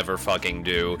Primarch will ever fucking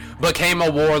do. Became a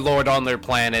warlord on their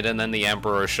planet, and then the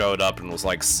Emperor showed up and was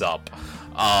like, sup.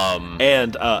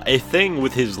 And a thing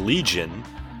with his Legion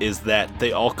is that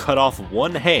they all cut off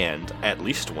one hand, at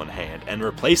least one hand, and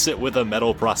replace it with a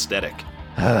metal prosthetic.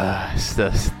 So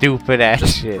stupid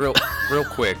ass shit. Real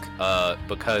quick,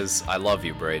 because I love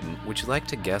you, Brayden, would you like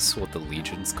to guess what the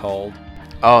Legion's called?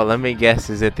 Oh, let me guess.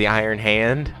 Is it the Iron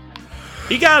Hand?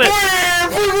 He got it!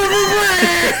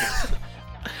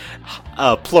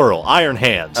 Plural, Iron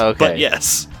Hands. Okay. But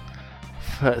yes.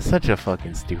 Such a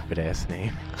fucking stupid ass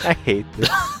name. I hate this.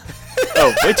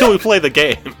 Oh, wait till we play the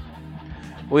game.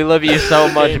 We love you so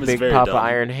The much, game is Big very Papa dumb.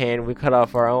 Iron Hand. We cut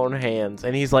off our own hands.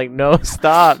 And he's like, no,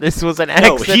 stop. This was an No,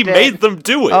 accident. he made them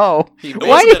do it. Oh. It Why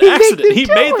wasn't did an he accident. make He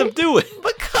them made do them it? do it.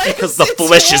 Because the it's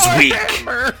flesh is weak.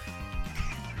 Warhammer.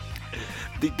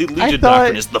 The Legion thought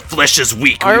doctrine is the flesh is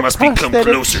weak. We our must become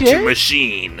prosthetic closer shit? to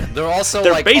machine. They're also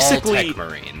They're like basically- all tech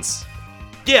marines.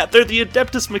 Yeah, they're the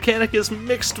Adeptus Mechanicus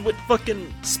mixed with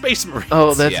fucking Space Marines.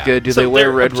 Oh, that's Yeah. good. Do So they wear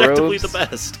they're red objectively robes? the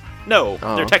best. No,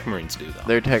 Oh. their Tech Marines do though.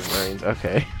 They're Tech Marines.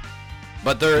 Okay.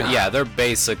 But they're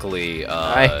basically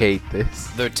I hate this.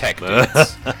 they're tech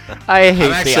dudes. I hate I'm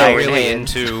the actually Iron really Hand.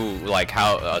 into like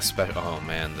how oh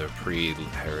man, their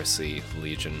pre-heresy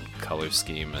Legion color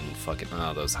scheme and fucking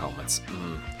those helmets.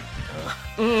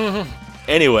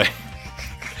 Anyway,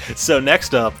 so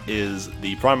next up is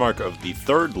the Primarch of the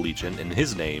 3rd Legion, and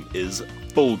his name is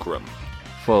Fulgrim,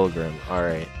 Fulgrim. All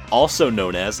right. also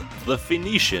known as the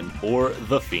Phoenician or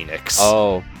the Phoenix.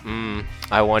 Oh,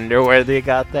 I wonder where they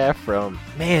got that from.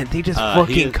 Man, they just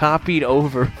fucking copied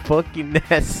over fucking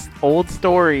old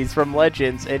stories from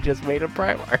Legends and just made a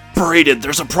Primarch. Brayden,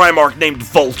 there's a Primarch named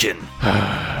Vulcan.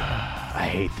 I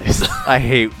hate this. I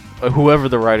hate whoever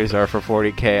the writers are for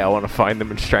 40k. I want to find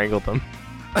them and strangle them.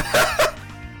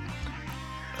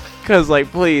 Cause like,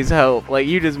 please help. Like,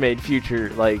 you just made future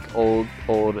like old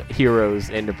heroes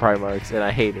into Primarchs, and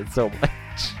I hate it so much.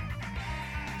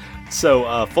 So,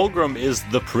 Fulgrim is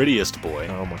the prettiest boy.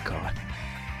 Oh my god.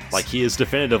 Like, he is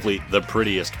definitively the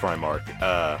prettiest Primarch.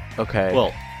 Okay.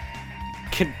 Well,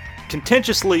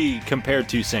 contentiously compared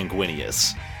to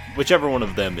Sanguinius. Whichever one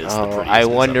of them is the prettiest. I is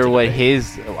up wonder to what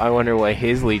debate.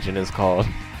 his Legion is called.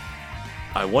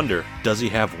 I wonder, does he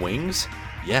have wings?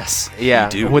 Yes, Yeah,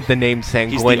 he do. with the name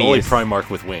Sanguinius. He's the only Primarch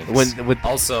with wings.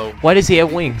 Also, Why does he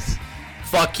have wings?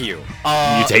 fuck you.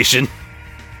 Mutation.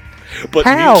 But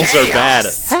How? mutants are bad.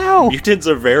 How? Mutants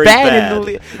are very Bad in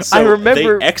bad. the So I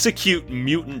remember- they execute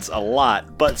mutants a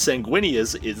lot, but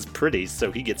Sanguinius is pretty,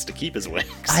 so he gets to keep his wings.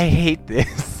 I hate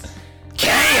this.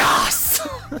 Chaos.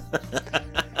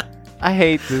 I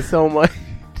hate this so much.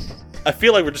 I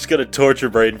feel like we're just gonna torture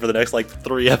Brayden for the next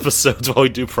 3 episodes while we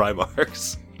do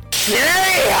Primarchs.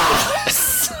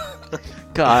 Chaos.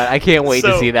 God, I can't wait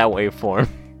to So- see that waveform.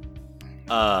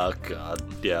 God,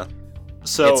 yeah.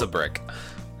 So It's a brick.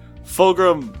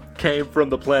 Fulgrim came from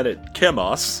the planet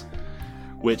Chemos,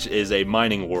 which is a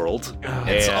mining world.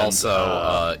 It's and,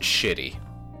 also shitty.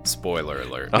 Spoiler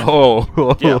alert.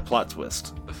 Oh. yeah, plot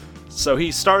twist. So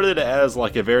he started as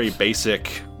a very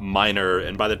basic miner,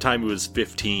 and by the time he was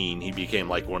 15, he became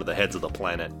one of the heads of the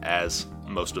planet, as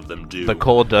most of them do. The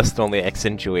coal dust only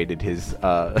accentuated his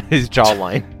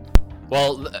jawline.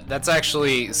 Well, that's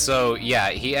actually so.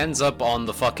 Yeah, he ends up on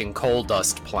the fucking coal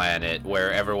dust planet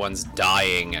where everyone's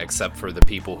dying except for the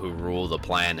people who rule the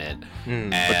planet. But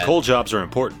And coal jobs are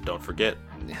important, don't forget.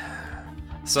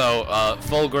 so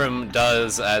Fulgrim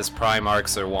does as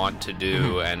Primarchs are wont to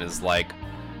do, and is like,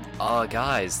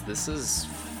 guys, this is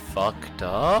fucked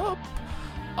up.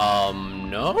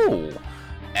 No,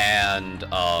 and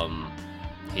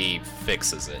he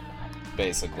fixes it,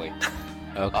 basically.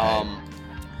 Okay.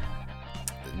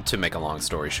 To make a long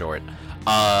story short,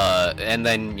 and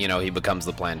then he becomes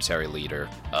the planetary leader,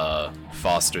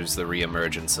 fosters the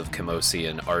reemergence of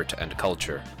Chemosian art and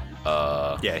culture.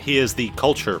 Yeah, he is the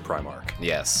culture Primarch.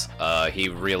 Yes, he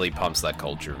really pumps that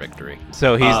culture victory.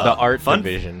 So he's the art fun-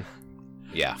 division.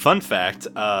 Yeah. Fun fact,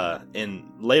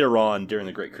 later on during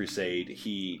the Great Crusade,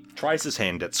 he tries his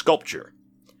hand at sculpture.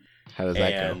 How does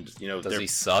that And, Does he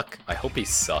suck? I hope he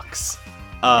sucks.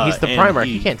 go? He's the and Primarch.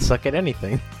 He can't suck at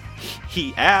anything.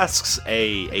 He asks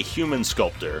a human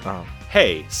sculptor, Oh.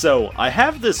 hey, so I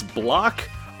have this block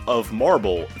of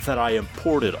marble that I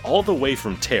imported all the way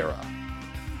from Terra,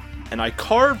 and I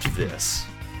carved this.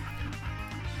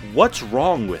 What's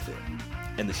wrong with it?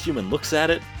 And the human looks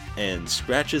at it and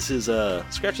scratches his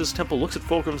temple, looks at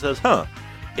Fulgrim and says, huh,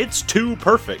 it's too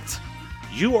perfect.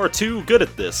 You are too good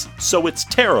at this, so it's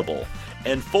terrible.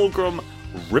 And Fulgrim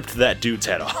ripped that dude's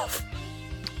head off.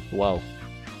 Whoa.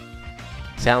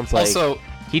 Sounds like Also,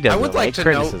 he doesn't I would like to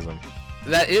note- criticism.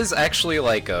 that is actually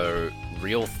like a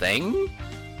real thing.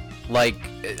 Like,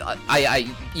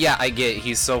 I get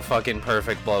he's so fucking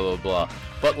perfect, blah blah blah.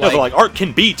 But No, like, but like art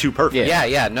can be too perfect.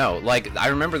 no. Like, I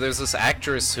remember there's this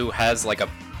actress who has like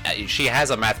she has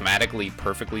a mathematically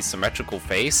perfectly symmetrical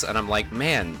face, and I'm like,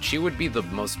 man, she would be the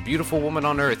most beautiful woman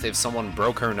on earth if someone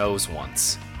broke her nose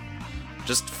once.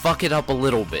 Just fuck it up a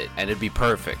little bit, and it'd be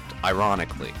perfect.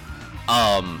 Ironically,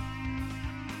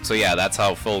 So yeah, that's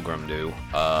how Fulgrim do.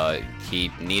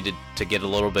 He needed to get a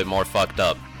little bit more fucked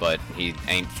up, but he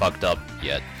ain't fucked up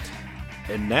yet.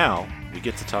 And now we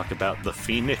get to talk about the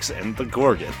Phoenix and the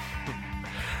Gorgon.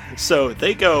 So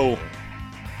they go,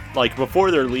 like, before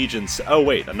their legions. Oh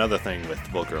wait, another thing with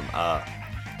Fulgrim.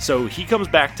 So he comes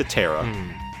back to Terra,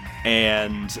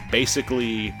 and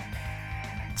basically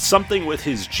something with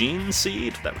his gene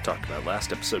seed that we talked about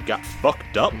last episode got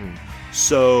fucked up.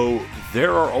 So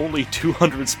there are only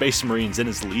 200 Space Marines in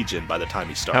his legion by the time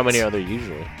he starts. How many are there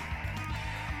usually?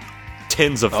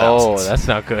 Tens of Oh, thousands. that's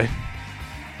not good.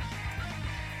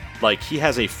 Like, he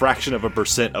has a fraction of a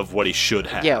percent of what he should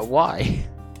have. Yeah, why?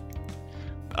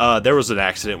 There was an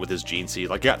accident with his gene seed.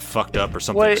 Like, it got fucked up or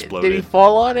something What, exploded. did he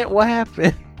fall on it? What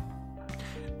happened?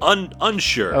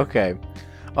 Unsure. Okay.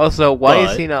 Also, why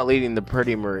is But- he not leading the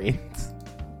Pretty Marines?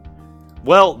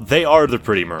 Well, they are the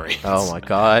Pretty Marines. Oh my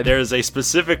god. There's a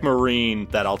specific Marine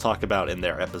that I'll talk about in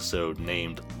their episode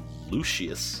named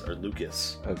Lucius, or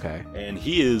Lucas. Okay. And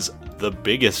he is the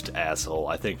biggest asshole.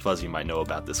 I think Fuzzy might know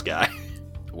about this guy.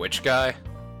 Which guy?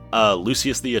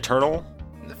 Lucius the Eternal?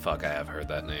 The fuck, I have heard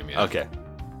that name. Yeah. Okay.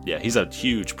 Yeah, he's a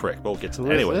huge prick. We'll get to Who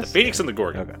that. is Anyway, the this? Phoenix and the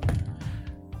Gorgon. Okay.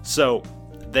 So,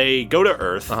 they go to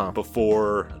Earth Uh-huh.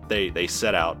 before they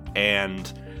set out, and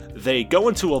they go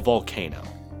into a volcano.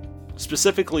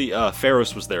 Specifically,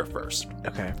 Pharaohs was there first.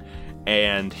 Okay.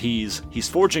 And he's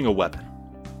forging a weapon.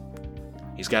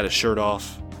 He's got his shirt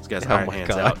off. He's got his Oh iron my hands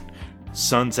God. out.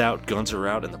 Sun's out, guns are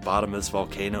out in the bottom of this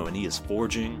volcano, and he is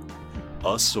forging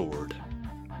a sword.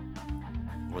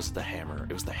 Was it the hammer?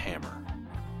 It was the hammer.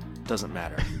 Doesn't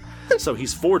matter. So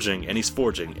he's forging, and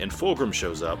Fulgrim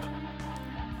shows up.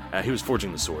 He was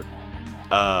forging the sword.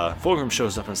 Fulgrim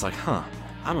shows up and is like, I'm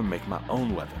gonna make my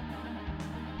own weapon.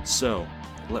 So,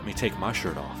 let me take my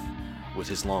shirt off with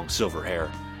his long silver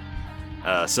hair.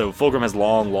 So Fulgrim has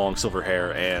long silver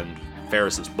hair, and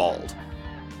Ferris is bald.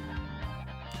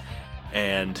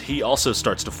 And he also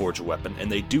starts to forge a weapon, and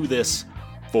they do this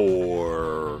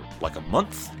for like a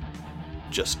month,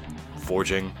 just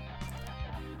forging.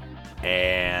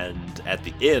 And at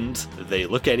the end, they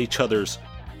look at each other's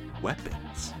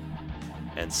weapons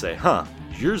and say,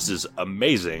 yours is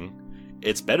amazing.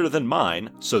 It's better than mine,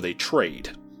 so they trade.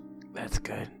 That's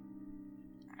good.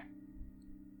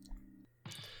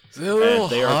 Is it a little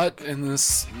they are- hot in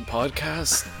this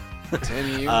podcast?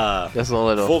 Danny, you? Just a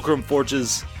little. Fulcrum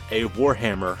forges a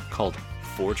warhammer called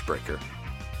Forgebreaker,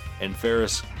 and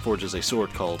Ferris forges a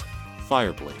sword called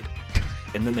Fireblade.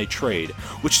 And then they trade,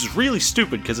 which is really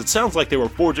stupid because it sounds like they were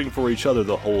forging for each other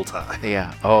the whole time.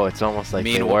 Yeah. Oh, it's almost like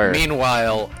they were.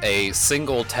 Meanwhile, a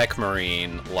single tech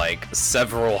marine, like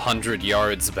several hundred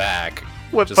yards back,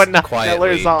 With just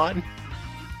binoculars quietly- on.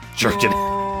 Jerking.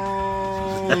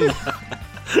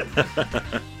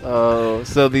 Oh,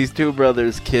 so these two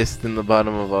brothers kissed in the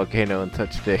bottom of a volcano and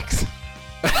touched dicks.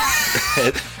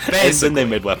 And then they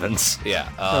made weapons. Yeah.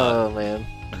 Oh man.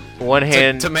 One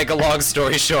hand, To make a long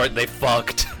story short, they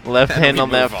fucked. left and hand we on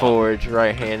that move on. forge,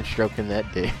 right hand stroking that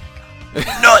dick.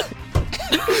 Nut!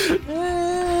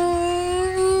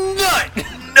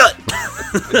 Nut!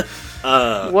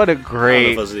 What a I don't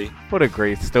great, know, Fuzzy. what a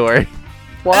great story.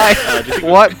 Why?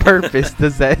 What purpose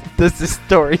does this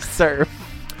story serve?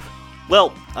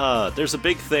 Well, there's a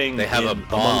big thing They have a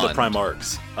among the bond.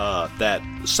 Primarchs that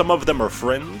some of them are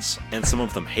friends and some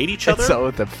of them hate each other. So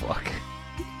what the fuck?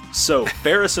 So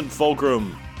Ferris and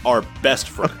Fulgrim are best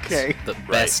friends. Okay. The right?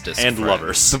 bestest And friends.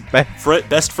 lovers. The best.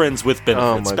 Best friends with Oh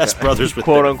benefits. my Best God. brothers with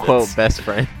quote benefits. unquote best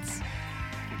friends.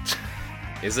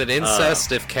 Is it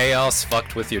incest if chaos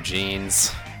fucked with your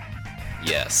genes?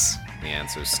 Yes. The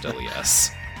answer's still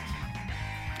yes.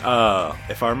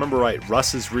 If I remember right,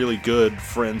 Russ is really good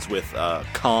friends with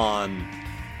Khan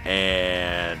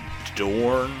and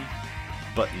Dorn,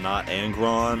 but not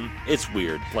Angron. It's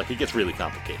weird. Like, it gets really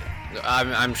complicated.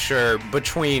 I'm sure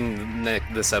between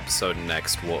this episode and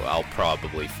next, I'll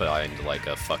probably find like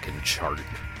a fucking chart.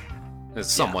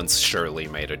 Someone's surely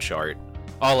made a chart.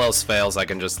 All else fails, I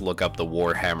can just look up the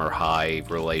Warhammer High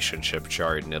relationship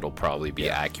chart, and it'll probably be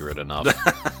accurate enough.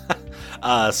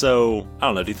 So, I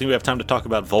don't know, do you think we have time to talk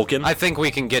about Vulcan? I think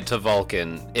we can get to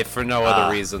Vulcan, if for no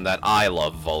other reason that I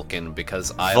love Vulcan,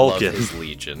 because I Vulcan. love his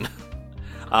Legion.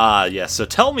 Yes, so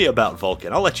tell me about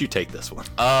Vulcan. I'll let you take this one.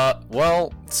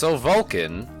 Well, so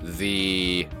Vulcan,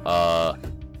 the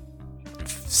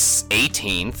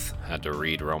 18th, had to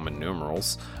read Roman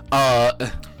numerals,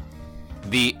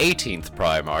 the 18th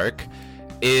Primarch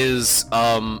is,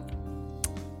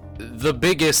 the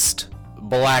biggest,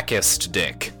 blackest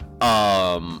dick.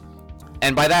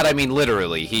 And by that I mean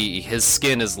literally, his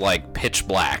skin is like pitch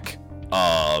black.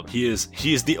 He is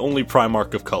the only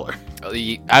Primarch of color.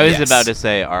 I was about to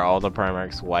say, are all the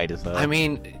Primarchs white as hell? I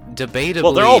mean, debatably,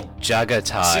 Well, they're all-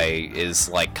 Jagatai is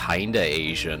like kinda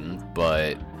Asian,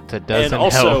 but that doesn't And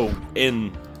also, help.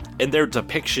 in their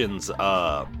depictions,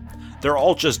 they're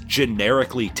all just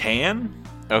generically tan,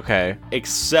 Okay.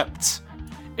 except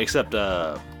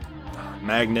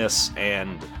Magnus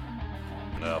and...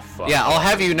 fuck. yeah, I'll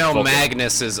have you know, Vulcan.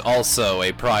 Magnus is also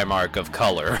a Primarch of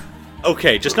color.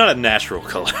 Okay, just not a natural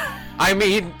color. I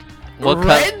mean, What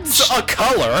red's a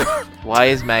color. Why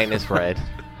is Magnus red?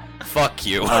 Fuck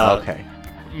you. Okay.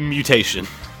 Mutation.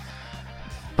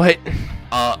 But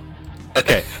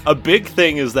Okay, a big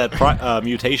thing is that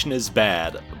mutation is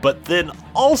bad, but then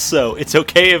also it's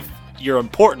okay if you're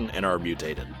important and are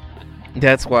mutated.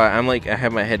 that's why I'm like, I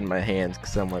have my head in my hands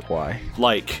because I'm like, why?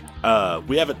 Like,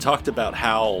 we haven't talked about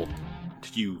how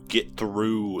you get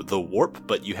through the warp,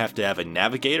 but you have to have a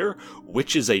navigator,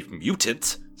 which is a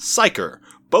mutant psyker,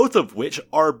 both of which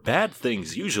are bad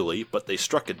things usually, but they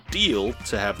struck a deal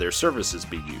to have their services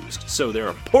be used, so they're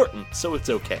important, so it's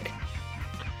okay.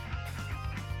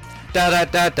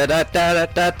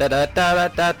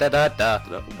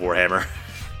 Warhammer.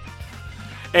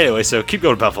 Anyway, so keep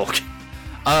going about Vulcan.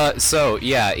 So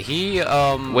yeah, he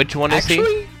Which one is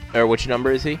actually, he? Or which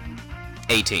number is he?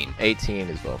 18. 18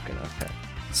 is Vulcan. Okay.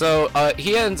 So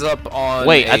he ends up on.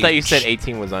 Wait, I a thought you said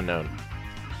 18 was unknown.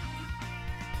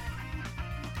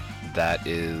 That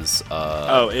is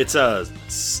Oh, it's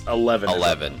 11.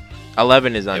 11.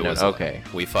 11 is It unknown. was Okay.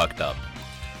 We fucked up.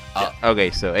 Okay,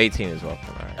 so 18 is Vulcan.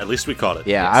 All right. At least we caught it.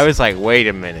 Yeah, Yes. I was like, wait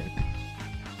a minute.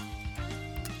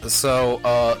 So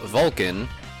Vulcan,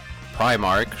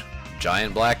 Primarch,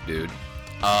 giant black dude.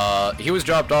 He was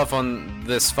dropped off on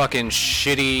this fucking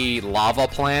shitty lava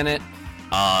planet.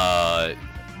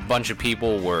 Bunch of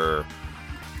people were,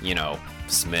 you know,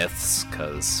 smiths,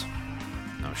 cause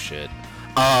no shit.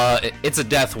 It's a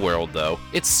death world though.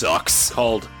 It sucks.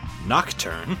 Called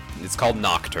Nocturne. It's called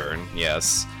Nocturne,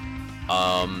 yes.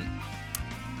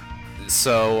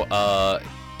 So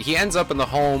he ends up in the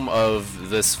home of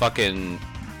this fucking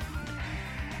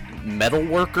metal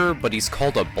worker, but he's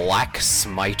called a black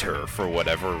smiter for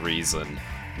whatever reason,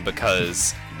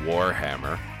 because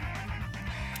Warhammer.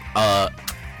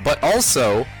 But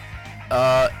also,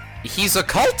 he's a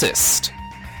cultist.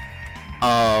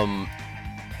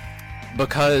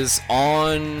 Because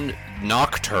on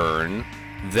Nocturne,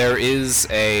 there is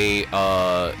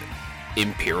a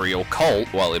imperial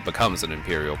cult, well, it becomes an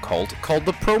imperial cult, called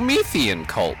the Promethean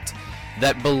cult,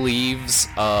 that believes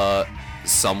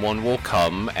someone will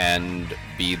come and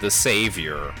be the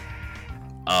savior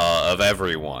of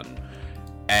everyone.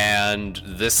 And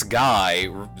this guy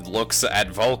looks at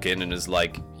Vulcan and is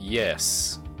like,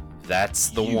 yes, that's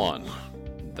the one.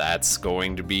 That's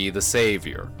going to be the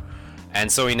savior. And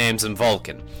so he names him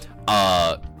Vulcan.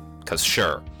 'Cause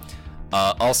sure.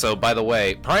 Also, by the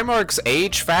way, Primarchs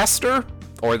age faster,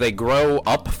 or they grow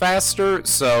up faster,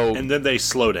 so... And then they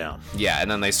slow down. Yeah,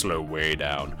 and then they slow way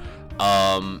down.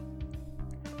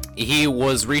 He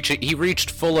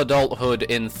reached full adulthood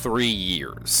in 3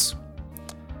 years.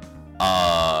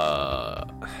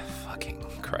 Fucking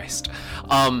Christ.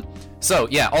 So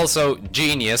yeah, also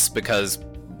genius because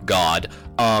God,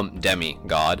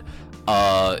 demigod,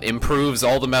 improves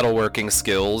all the metalworking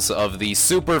skills of the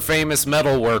super famous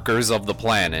metalworkers of the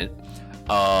planet.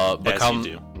 Becomes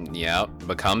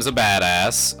a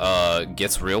badass,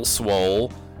 gets real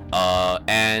swole,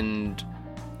 and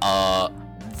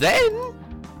then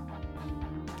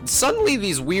suddenly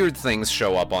these weird things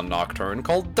show up on Nocturne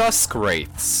called Dusk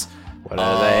Wraiths. What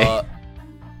are they?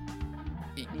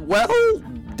 Well,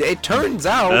 it turns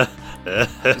out.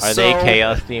 Are they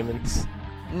chaos demons?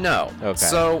 No. Okay.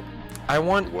 So I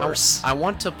want Worse. I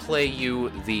want to play you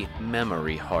the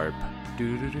memory harp.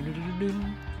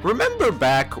 Remember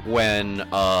back when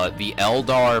the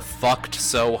Eldar fucked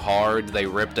so hard they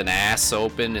ripped an ass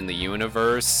open in the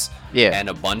universe? Yeah. And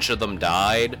a bunch of them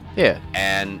died? Yeah.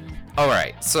 And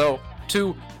alright, so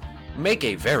to make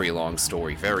a very long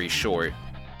story very short,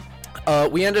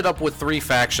 We ended up with 3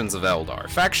 factions of Eldar.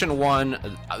 Faction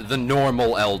 1, the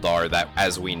normal Eldar that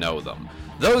as we know them.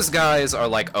 Those guys are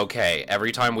like, okay,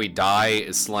 every time we die,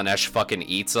 Slaanesh fucking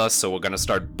eats us, so we're gonna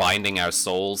start binding our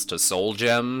souls to soul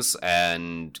gems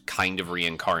and kind of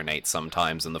reincarnate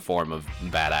sometimes in the form of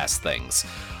badass things.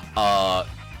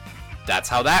 That's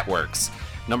how that works.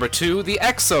 Number 2, the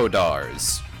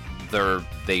Exodars.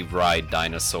 They ride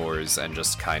dinosaurs and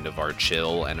just kind of are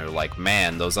chill and are like,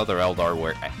 man, those other Eldar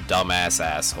were dumbass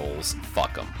assholes.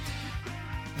 Fuck them.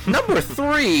 Number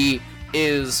 3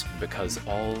 is, because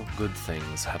all good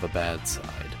things have a bad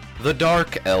side, the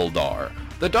Dark Eldar.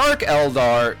 The Dark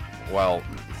Eldar, well,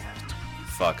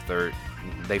 fuck,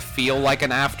 they feel like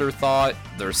an afterthought.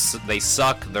 They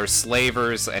suck. They're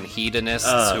slavers and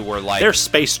hedonists who were like... They're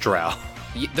space drow.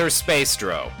 They're space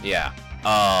dro, yeah.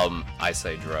 I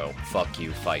say dro. Fuck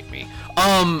you, fight me.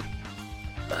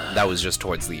 That was just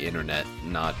towards the internet,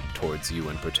 not towards you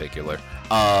in particular.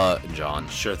 John.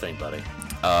 Sure thing, buddy.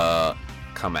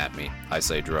 Come at me. I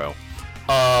say dro.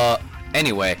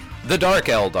 Anyway, the Dark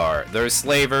Eldar. They're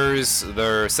slavers,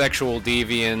 they're sexual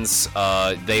deviants,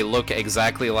 they look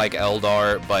exactly like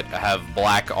Eldar, but have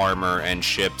black armor and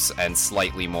ships and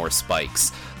slightly more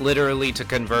spikes. Literally, to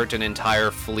convert an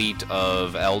entire fleet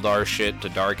of Eldar shit to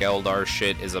Dark Eldar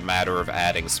shit is a matter of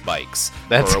adding spikes.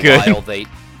 That's For a good. while,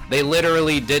 they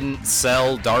literally didn't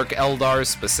sell Dark Eldar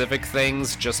specific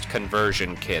things, just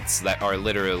conversion kits that are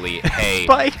literally, hey,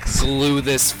 Spikes. glue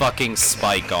this fucking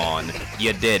spike on.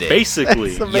 You did it.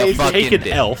 Basically, That's you amazing. take an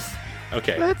did. elf.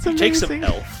 Okay, That's you take some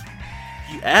amazing. elf.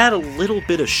 You add a little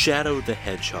bit of Shadow the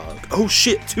Hedgehog. Oh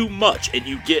shit, too much, and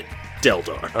you get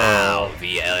Deldar. Ow,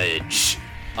 the edge.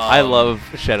 I love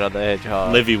Shadow the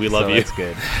Hedgehog. Livy, we love so you. That's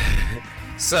good.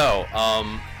 So,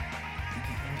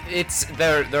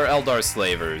 they're Eldar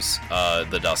slavers.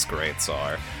 The Dusk Wraiths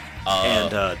are,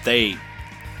 And they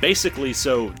basically,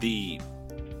 so the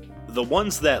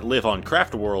ones that live on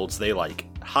craft worlds, they like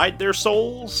hide their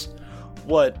souls.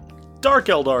 What Dark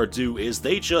Eldar do is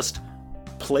they just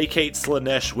placate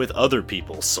Slaanesh with other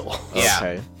people's souls. Yeah.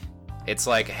 Okay. It's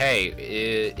like,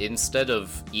 hey, instead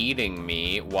of eating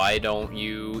me, why don't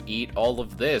you eat all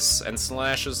of this? And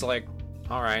Slash is like,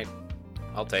 all right,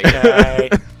 I'll take it. Okay,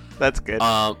 That's good.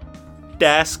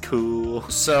 that's cool.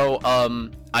 So,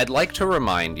 I'd like to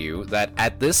remind you that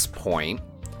at this point,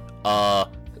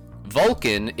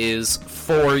 Vulcan is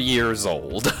 4 years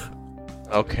old.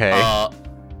 Okay.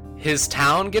 His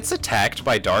town gets attacked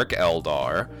by Dark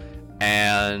Eldar,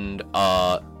 and,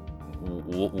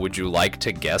 would you like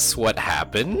to guess what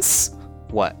happens?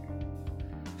 What?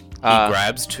 He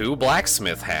grabs 2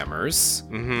 blacksmith hammers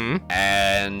Mm-hmm.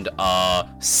 and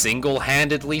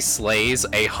single-handedly slays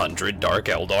 100 Dark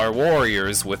Eldar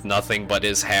warriors with nothing but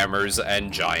his hammers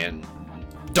and giant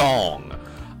dong.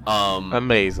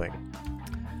 Amazing.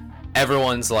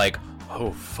 Everyone's like, oh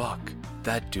fuck,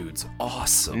 that dude's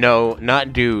awesome. No,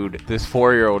 not dude. This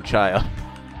 4-year-old child.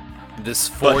 This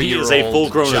But he is a 4-year-old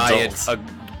full-grown giant, adult.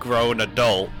 a grown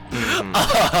adult.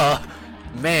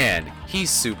 Man, he's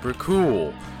super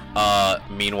cool.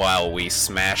 Meanwhile, we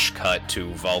smash cut to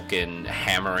Vulcan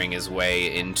hammering his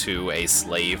way into a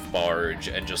slave barge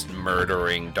and just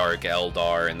murdering Dark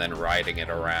Eldar and then riding it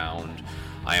around.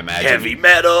 I imagine Heavy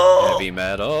metal. heavy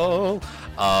metal.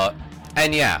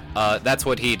 And yeah, that's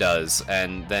what he does.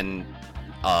 And then,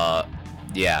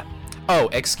 yeah. Oh,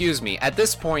 excuse me. At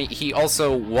this point, he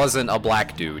also wasn't a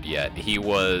black dude yet. He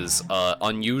was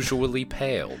unusually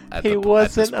pale. He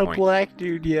wasn't a black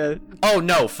dude yet. Oh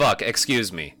no, fuck.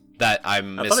 Excuse me. That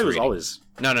I'm I misreading. thought he was always.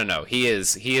 No. He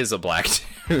is a black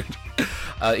dude.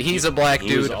 He's a black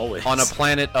He was dude always. on a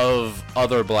planet of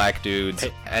other black dudes,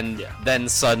 Hey, and yeah. then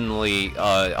suddenly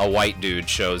a white dude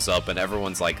shows up, and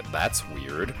everyone's like, "That's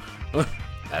weird.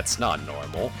 That's not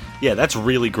normal." Yeah, that's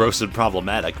really gross and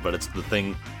problematic, but it's the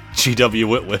thing GW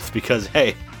went with because,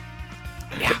 hey,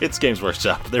 Yeah. it's Games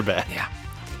Workshop. They're bad.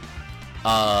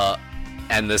 Yeah.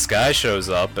 And this guy shows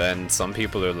up, and some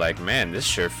people are like, "Man, this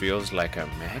sure feels like a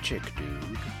magic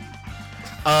dude."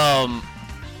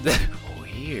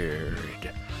 Weird.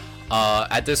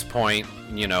 At this point,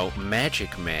 you know,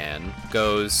 Magic Man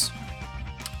goes,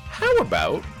 "How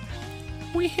about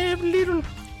we have a little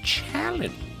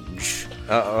challenge?"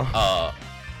 Uh-oh.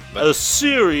 A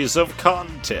series of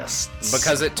contests.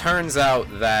 Because it turns out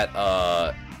that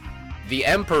the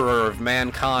Emperor of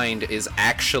Mankind is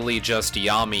actually just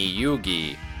Yami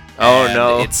Yugi. Oh, and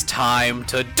no. It's time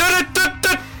to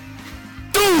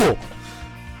duel.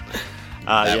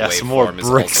 That yes, more waveform is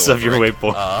bricks also a of your brick.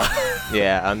 waypoint.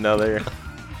 Yeah, another.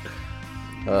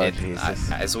 Oh,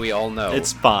 Jesus. As we all know,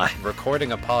 It's fine.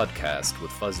 recording a podcast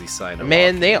with Fuzzy Sign.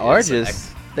 Man, they are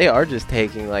just They are just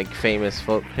taking like famous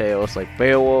folk tales like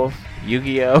Beowulf,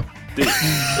 Yu-Gi-Oh. Dude,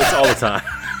 it's all the time.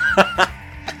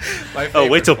 My Oh,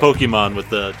 wait till favorite Pokemon with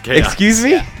the chaos. Excuse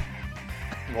me? Yeah.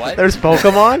 What? There's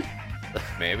Pokemon?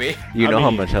 Maybe. You I know how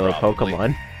mean, much I love probably.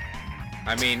 Pokemon.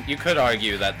 I mean, you could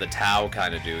argue that the Tau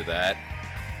kind of do that.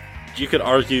 You could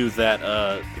argue that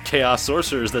the Chaos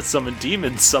Sorcerers that summon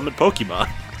demons summon Pokemon.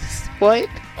 What?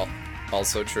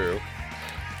 Also true.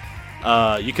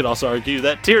 You could also argue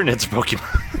that Tyranids are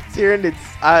Pokemon. Tyranids.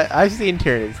 I've seen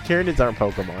Tyranids. Tyranids aren't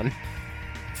Pokemon.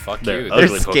 Fuck They're you. They're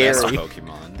ugly scary.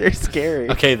 Pokemon. They're scary.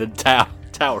 Okay, the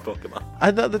Tower Pokemon.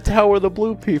 I thought the Tau were the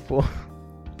blue people.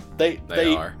 They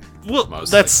are. Well,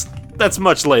 mostly. that's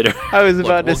much later. I was Look,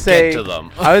 about we'll to say. get to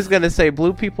them. I was gonna say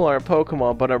blue people aren't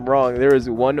Pokemon, but I'm wrong. There is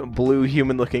one blue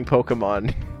human-looking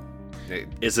Pokemon.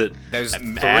 Is it There's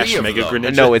Ash three of Mega them.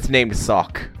 Greninja? No, it's named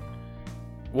Sock.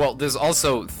 Well, there's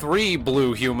also 3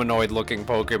 blue humanoid-looking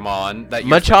Pokemon that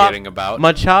you're Machop, forgetting about.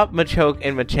 Machop, Machoke,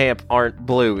 and Machamp aren't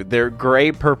blue. They're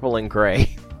gray, purple, and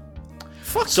gray.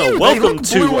 Fuck So you, they welcome look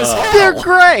to, blue as hell. They're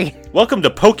gray. Welcome to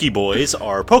Pokeboys,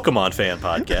 our Pokemon fan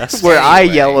podcast. Where I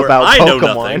Anyway, yell where about I know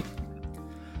Pokemon. nothing.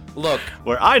 Look,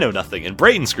 Where I know nothing, and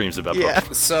Brayden screams about Yeah.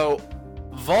 Pokemon. so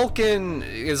Vulcan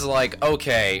is like,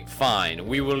 okay, fine,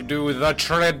 we will do the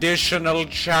traditional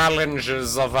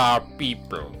challenges of our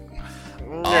people.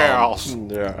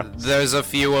 Yeah. There's a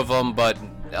few of them, but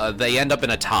they end up in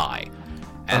a tie,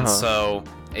 and Uh-huh. so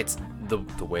it's the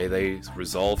way they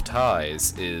resolve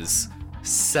ties is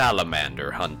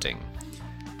salamander hunting.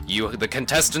 The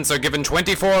contestants are given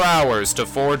 24 hours to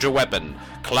forge a weapon,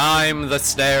 climb the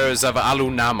stairs of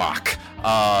Alunamak.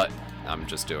 I'm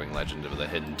just doing Legend of the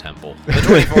Hidden Temple. The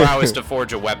 24 hours to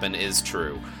forge a weapon is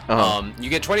true. Uh-huh. You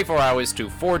get 24 hours to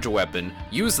forge a weapon,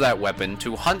 use that weapon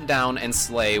to hunt down and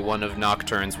slay one of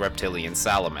Nocturne's reptilian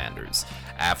salamanders.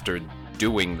 After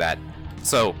doing that,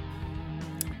 so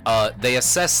they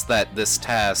assess that this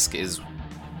task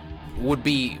would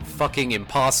be fucking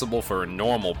impossible for a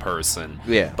normal person.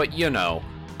 Yeah. But you know,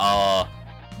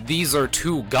 these are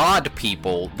 2 god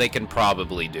people, they can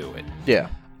probably do it. Yeah.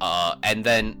 And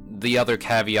then the other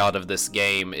caveat of this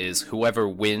game is whoever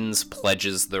wins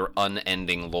pledges their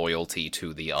unending loyalty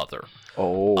to the other.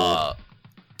 Oh.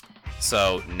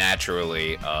 So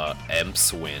naturally,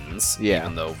 Emps wins. Yeah.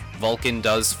 Even though Vulcan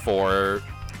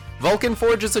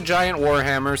forges a giant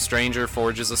warhammer, Stranger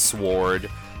forges a sword.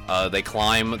 They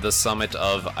climb the summit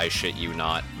of, I shit you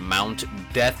not, Mount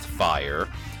Deathfire,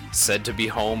 said to be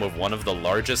home of one of the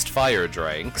largest fire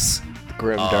drakes.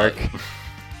 Grimdark.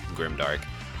 Grimdark.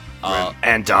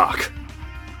 And Doc.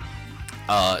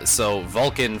 So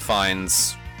Vulcan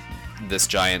finds this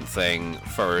giant thing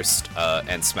first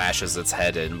and smashes its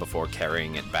head in before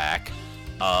carrying it back.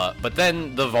 But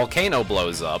then the volcano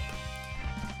blows up,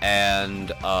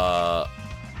 and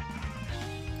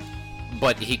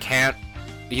but he can't.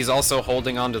 He's also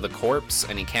holding onto the corpse,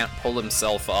 and he can't pull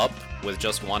himself up with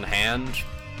just one hand,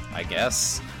 I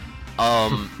guess.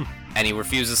 And he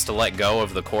refuses to let go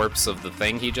of the corpse of the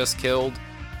thing he just killed.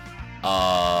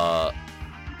 And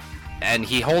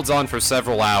he holds on for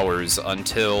several hours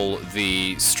until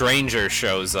the stranger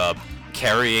shows up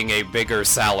carrying a bigger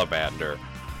salamander.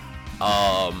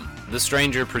 The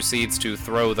stranger proceeds to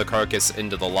throw the carcass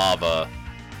into the lava,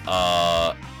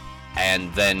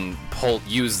 and then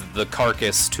use the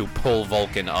carcass to pull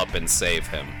Vulcan up and save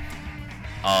him.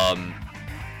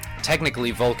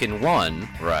 Technically Vulcan won,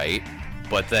 right?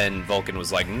 But then Vulcan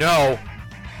was like, no,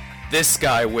 this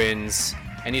guy wins,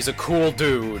 and he's a cool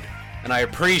dude, and I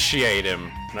appreciate him,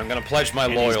 and I'm gonna pledge my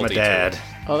loyalty He's my dad. to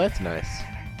him. Oh, that's nice.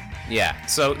 Yeah,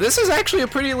 so this is actually a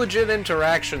pretty legit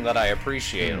interaction that I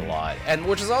appreciate a lot, and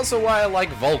which is also why I like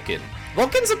Vulcan.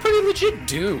 Vulcan's a pretty legit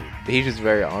dude. He's just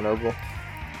very honorable.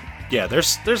 Yeah,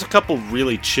 there's a couple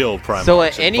really chill Primarchs. So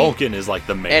at and any- Vulcan is like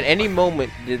the main. At any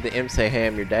moment, did the imp say, "Hey,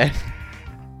 I'm your dad"?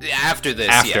 After this,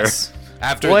 After. yes.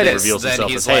 After What? this, Reveals then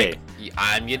himself he's as, like, "Hey,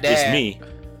 I'm your dad. It's me,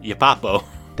 your papo.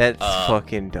 That's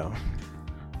fucking dumb.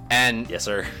 And Yes,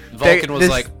 sir. Vulcan was This-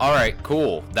 like, alright,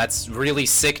 cool. That's really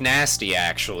sick nasty,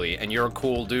 actually, and you're a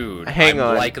cool dude. Hang I'm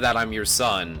on. like that I'm your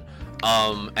son.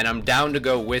 And I'm down to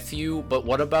go with you, but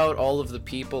what about all of the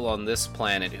people on this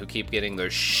planet who keep getting their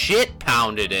shit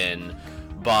pounded in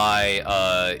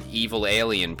by, evil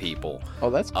alien people?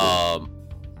 Oh, that's cool.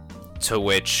 To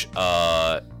which,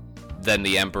 then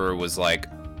the Emperor was like,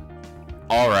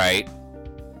 alright,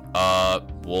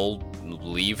 we'll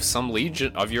leave some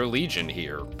legion of your legion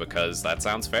here, because that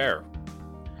sounds fair.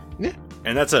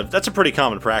 And that's a pretty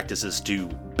common practice, is to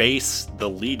base the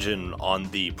Legion on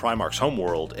the Primarch's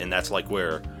homeworld, and that's like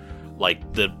where,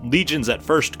 like, the legions at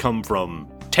first come from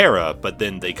Terra, but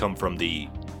then they come from the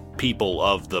people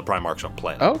of the Primarch's own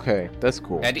planet. Okay, that's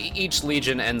cool. And each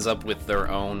legion ends up with their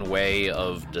own way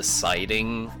of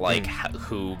deciding, like,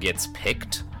 who gets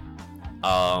picked.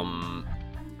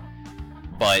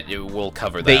 But we'll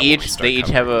cover that. They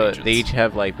each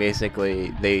have like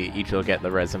basically they each look at the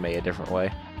resume a different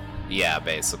way. Yeah,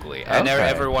 basically. And Okay.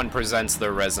 everyone presents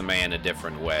their resume in a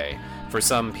different way. For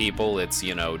some people, it's,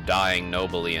 dying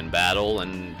nobly in battle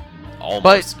and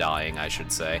almost dying, I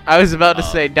should say. I was about to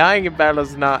say dying in battle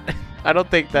is not. I don't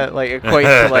think that like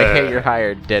equates to like, hey, you're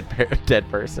hired, dead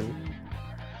person.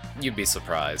 You'd be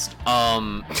surprised.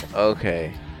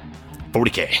 Okay,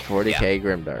 40k. 40k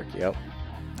Grimdark. Yep.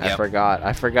 I Yep.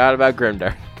 forgot about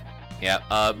Grimdark. Yeah,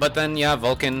 but then,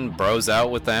 Vulcan bros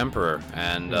out with the Emperor,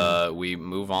 and we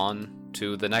move on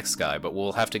to the next guy, but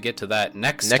we'll have to get to that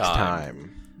next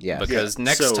time. Yes. Because Yeah,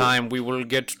 next so- time we will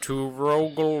get to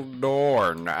Rogel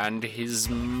Dorn and his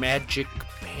magic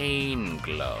pain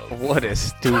glove. What a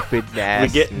stupid We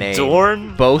ass get name.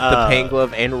 Dorn. Both the Pain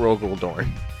Glove and Rogel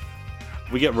Dorn.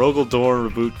 We get Rogel Dorn,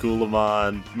 Reboot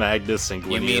Gulamon, Magnus, and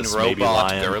You mean Glinius, maybe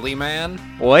Robot Lion. Girly Man?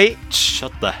 Wait,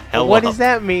 Shut the hell what up. does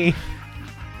that mean?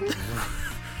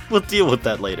 We'll deal with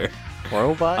that later.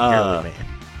 Robot Girly Man.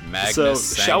 Magnus, So,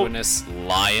 shall- Sanguinus,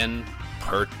 Lion,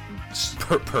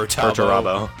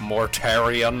 Perturabo.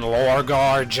 Mortarion,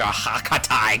 Lorgar,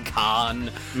 Jahakatai Khan,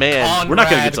 Man, we're not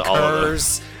gonna get to all of them.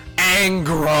 Kurs,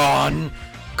 Angron,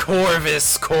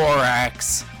 Corvus,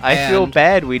 Corax. I feel and-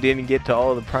 bad we didn't get to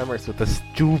all the primers with the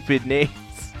stupid names.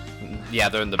 Yeah,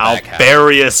 they're in the back half.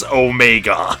 Albarius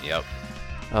Omega. Yep.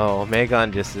 Oh,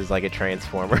 Megon just is like a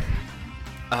transformer.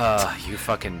 You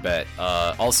fucking bet.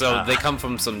 Also, they come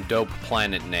from some dope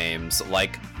planet names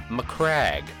like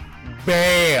Macragge,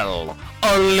 Bale,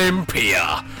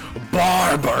 Olympia,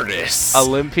 Barbatus,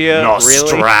 Olympia, really?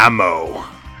 Nostramo.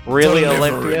 Really, Olympia?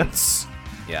 Deliverance.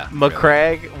 Yeah.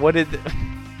 Macragge? What did...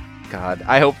 God,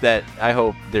 I hope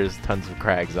there's tons of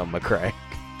crags on Macragge. really.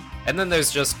 And then there's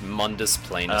just Mundus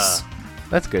Planus.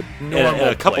 That's good. In Normal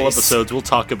a couple place. episodes, we'll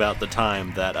talk about the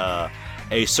time that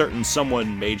a certain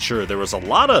someone made sure there was a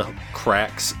lot of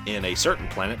cracks in a certain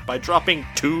planet by dropping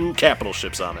 2 capital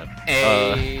ships on it.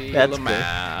 Hey, that's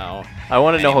Lamau. I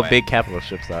want to know how Anyway. big capital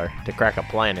ships are to crack a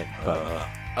planet. But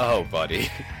Oh, buddy.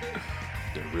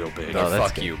 They're real big. Oh, that's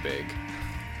Fuck good. you, big.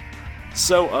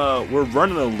 So, we're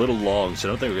running a little long, so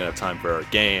I don't think we're going to have time for our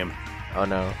game. oh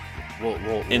no. We'll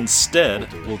Instead,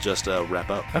 do it. we'll just wrap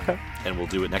up, Okay, and we'll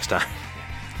do it next time.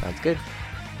 sounds good.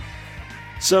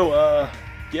 So,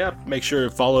 yeah, make sure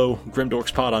to follow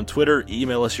GrimDorksPod on Twitter.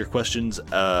 Email us your questions,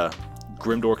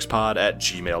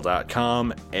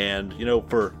 grimdorkspod@gmail.com. And,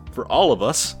 for all of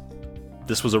us,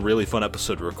 this was a really fun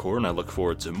episode to record, and I look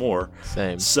forward to more.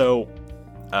 Same. So,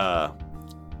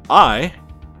 I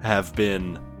have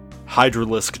been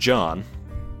Hydralisk John.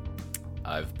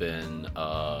 I've been,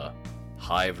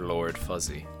 Hive Lord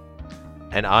Fuzzy.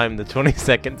 And I'm the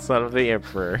 22nd son of the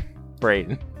Emperor,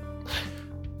 Brayden.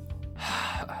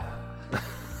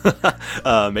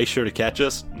 Make sure to catch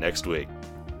us next week.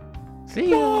 See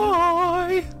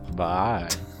ya. Bye.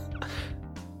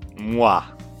 Mwah.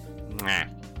 Mwah.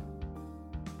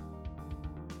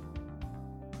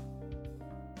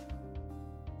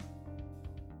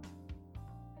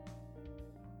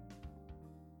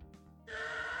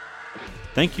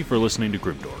 Thank you for listening to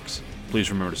Grimdorks.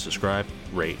 Please remember to subscribe,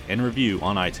 rate, and review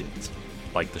on iTunes.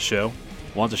 Like the show?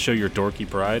 Want to show your dorky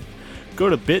pride? Go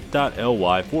to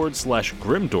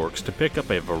bit.ly/Grimdorks to pick up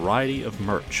a variety of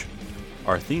merch.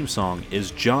 Our theme song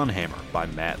is John Hammer by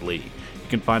Matt Lee. You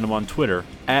can find him on Twitter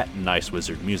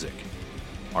 @NiceWizardMusic.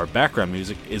 Our background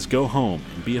music is Go Home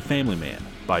and Be a Family Man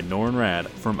by Norn Rad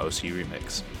from OC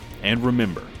Remix. And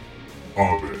remember,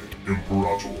 Ave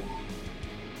Imperator.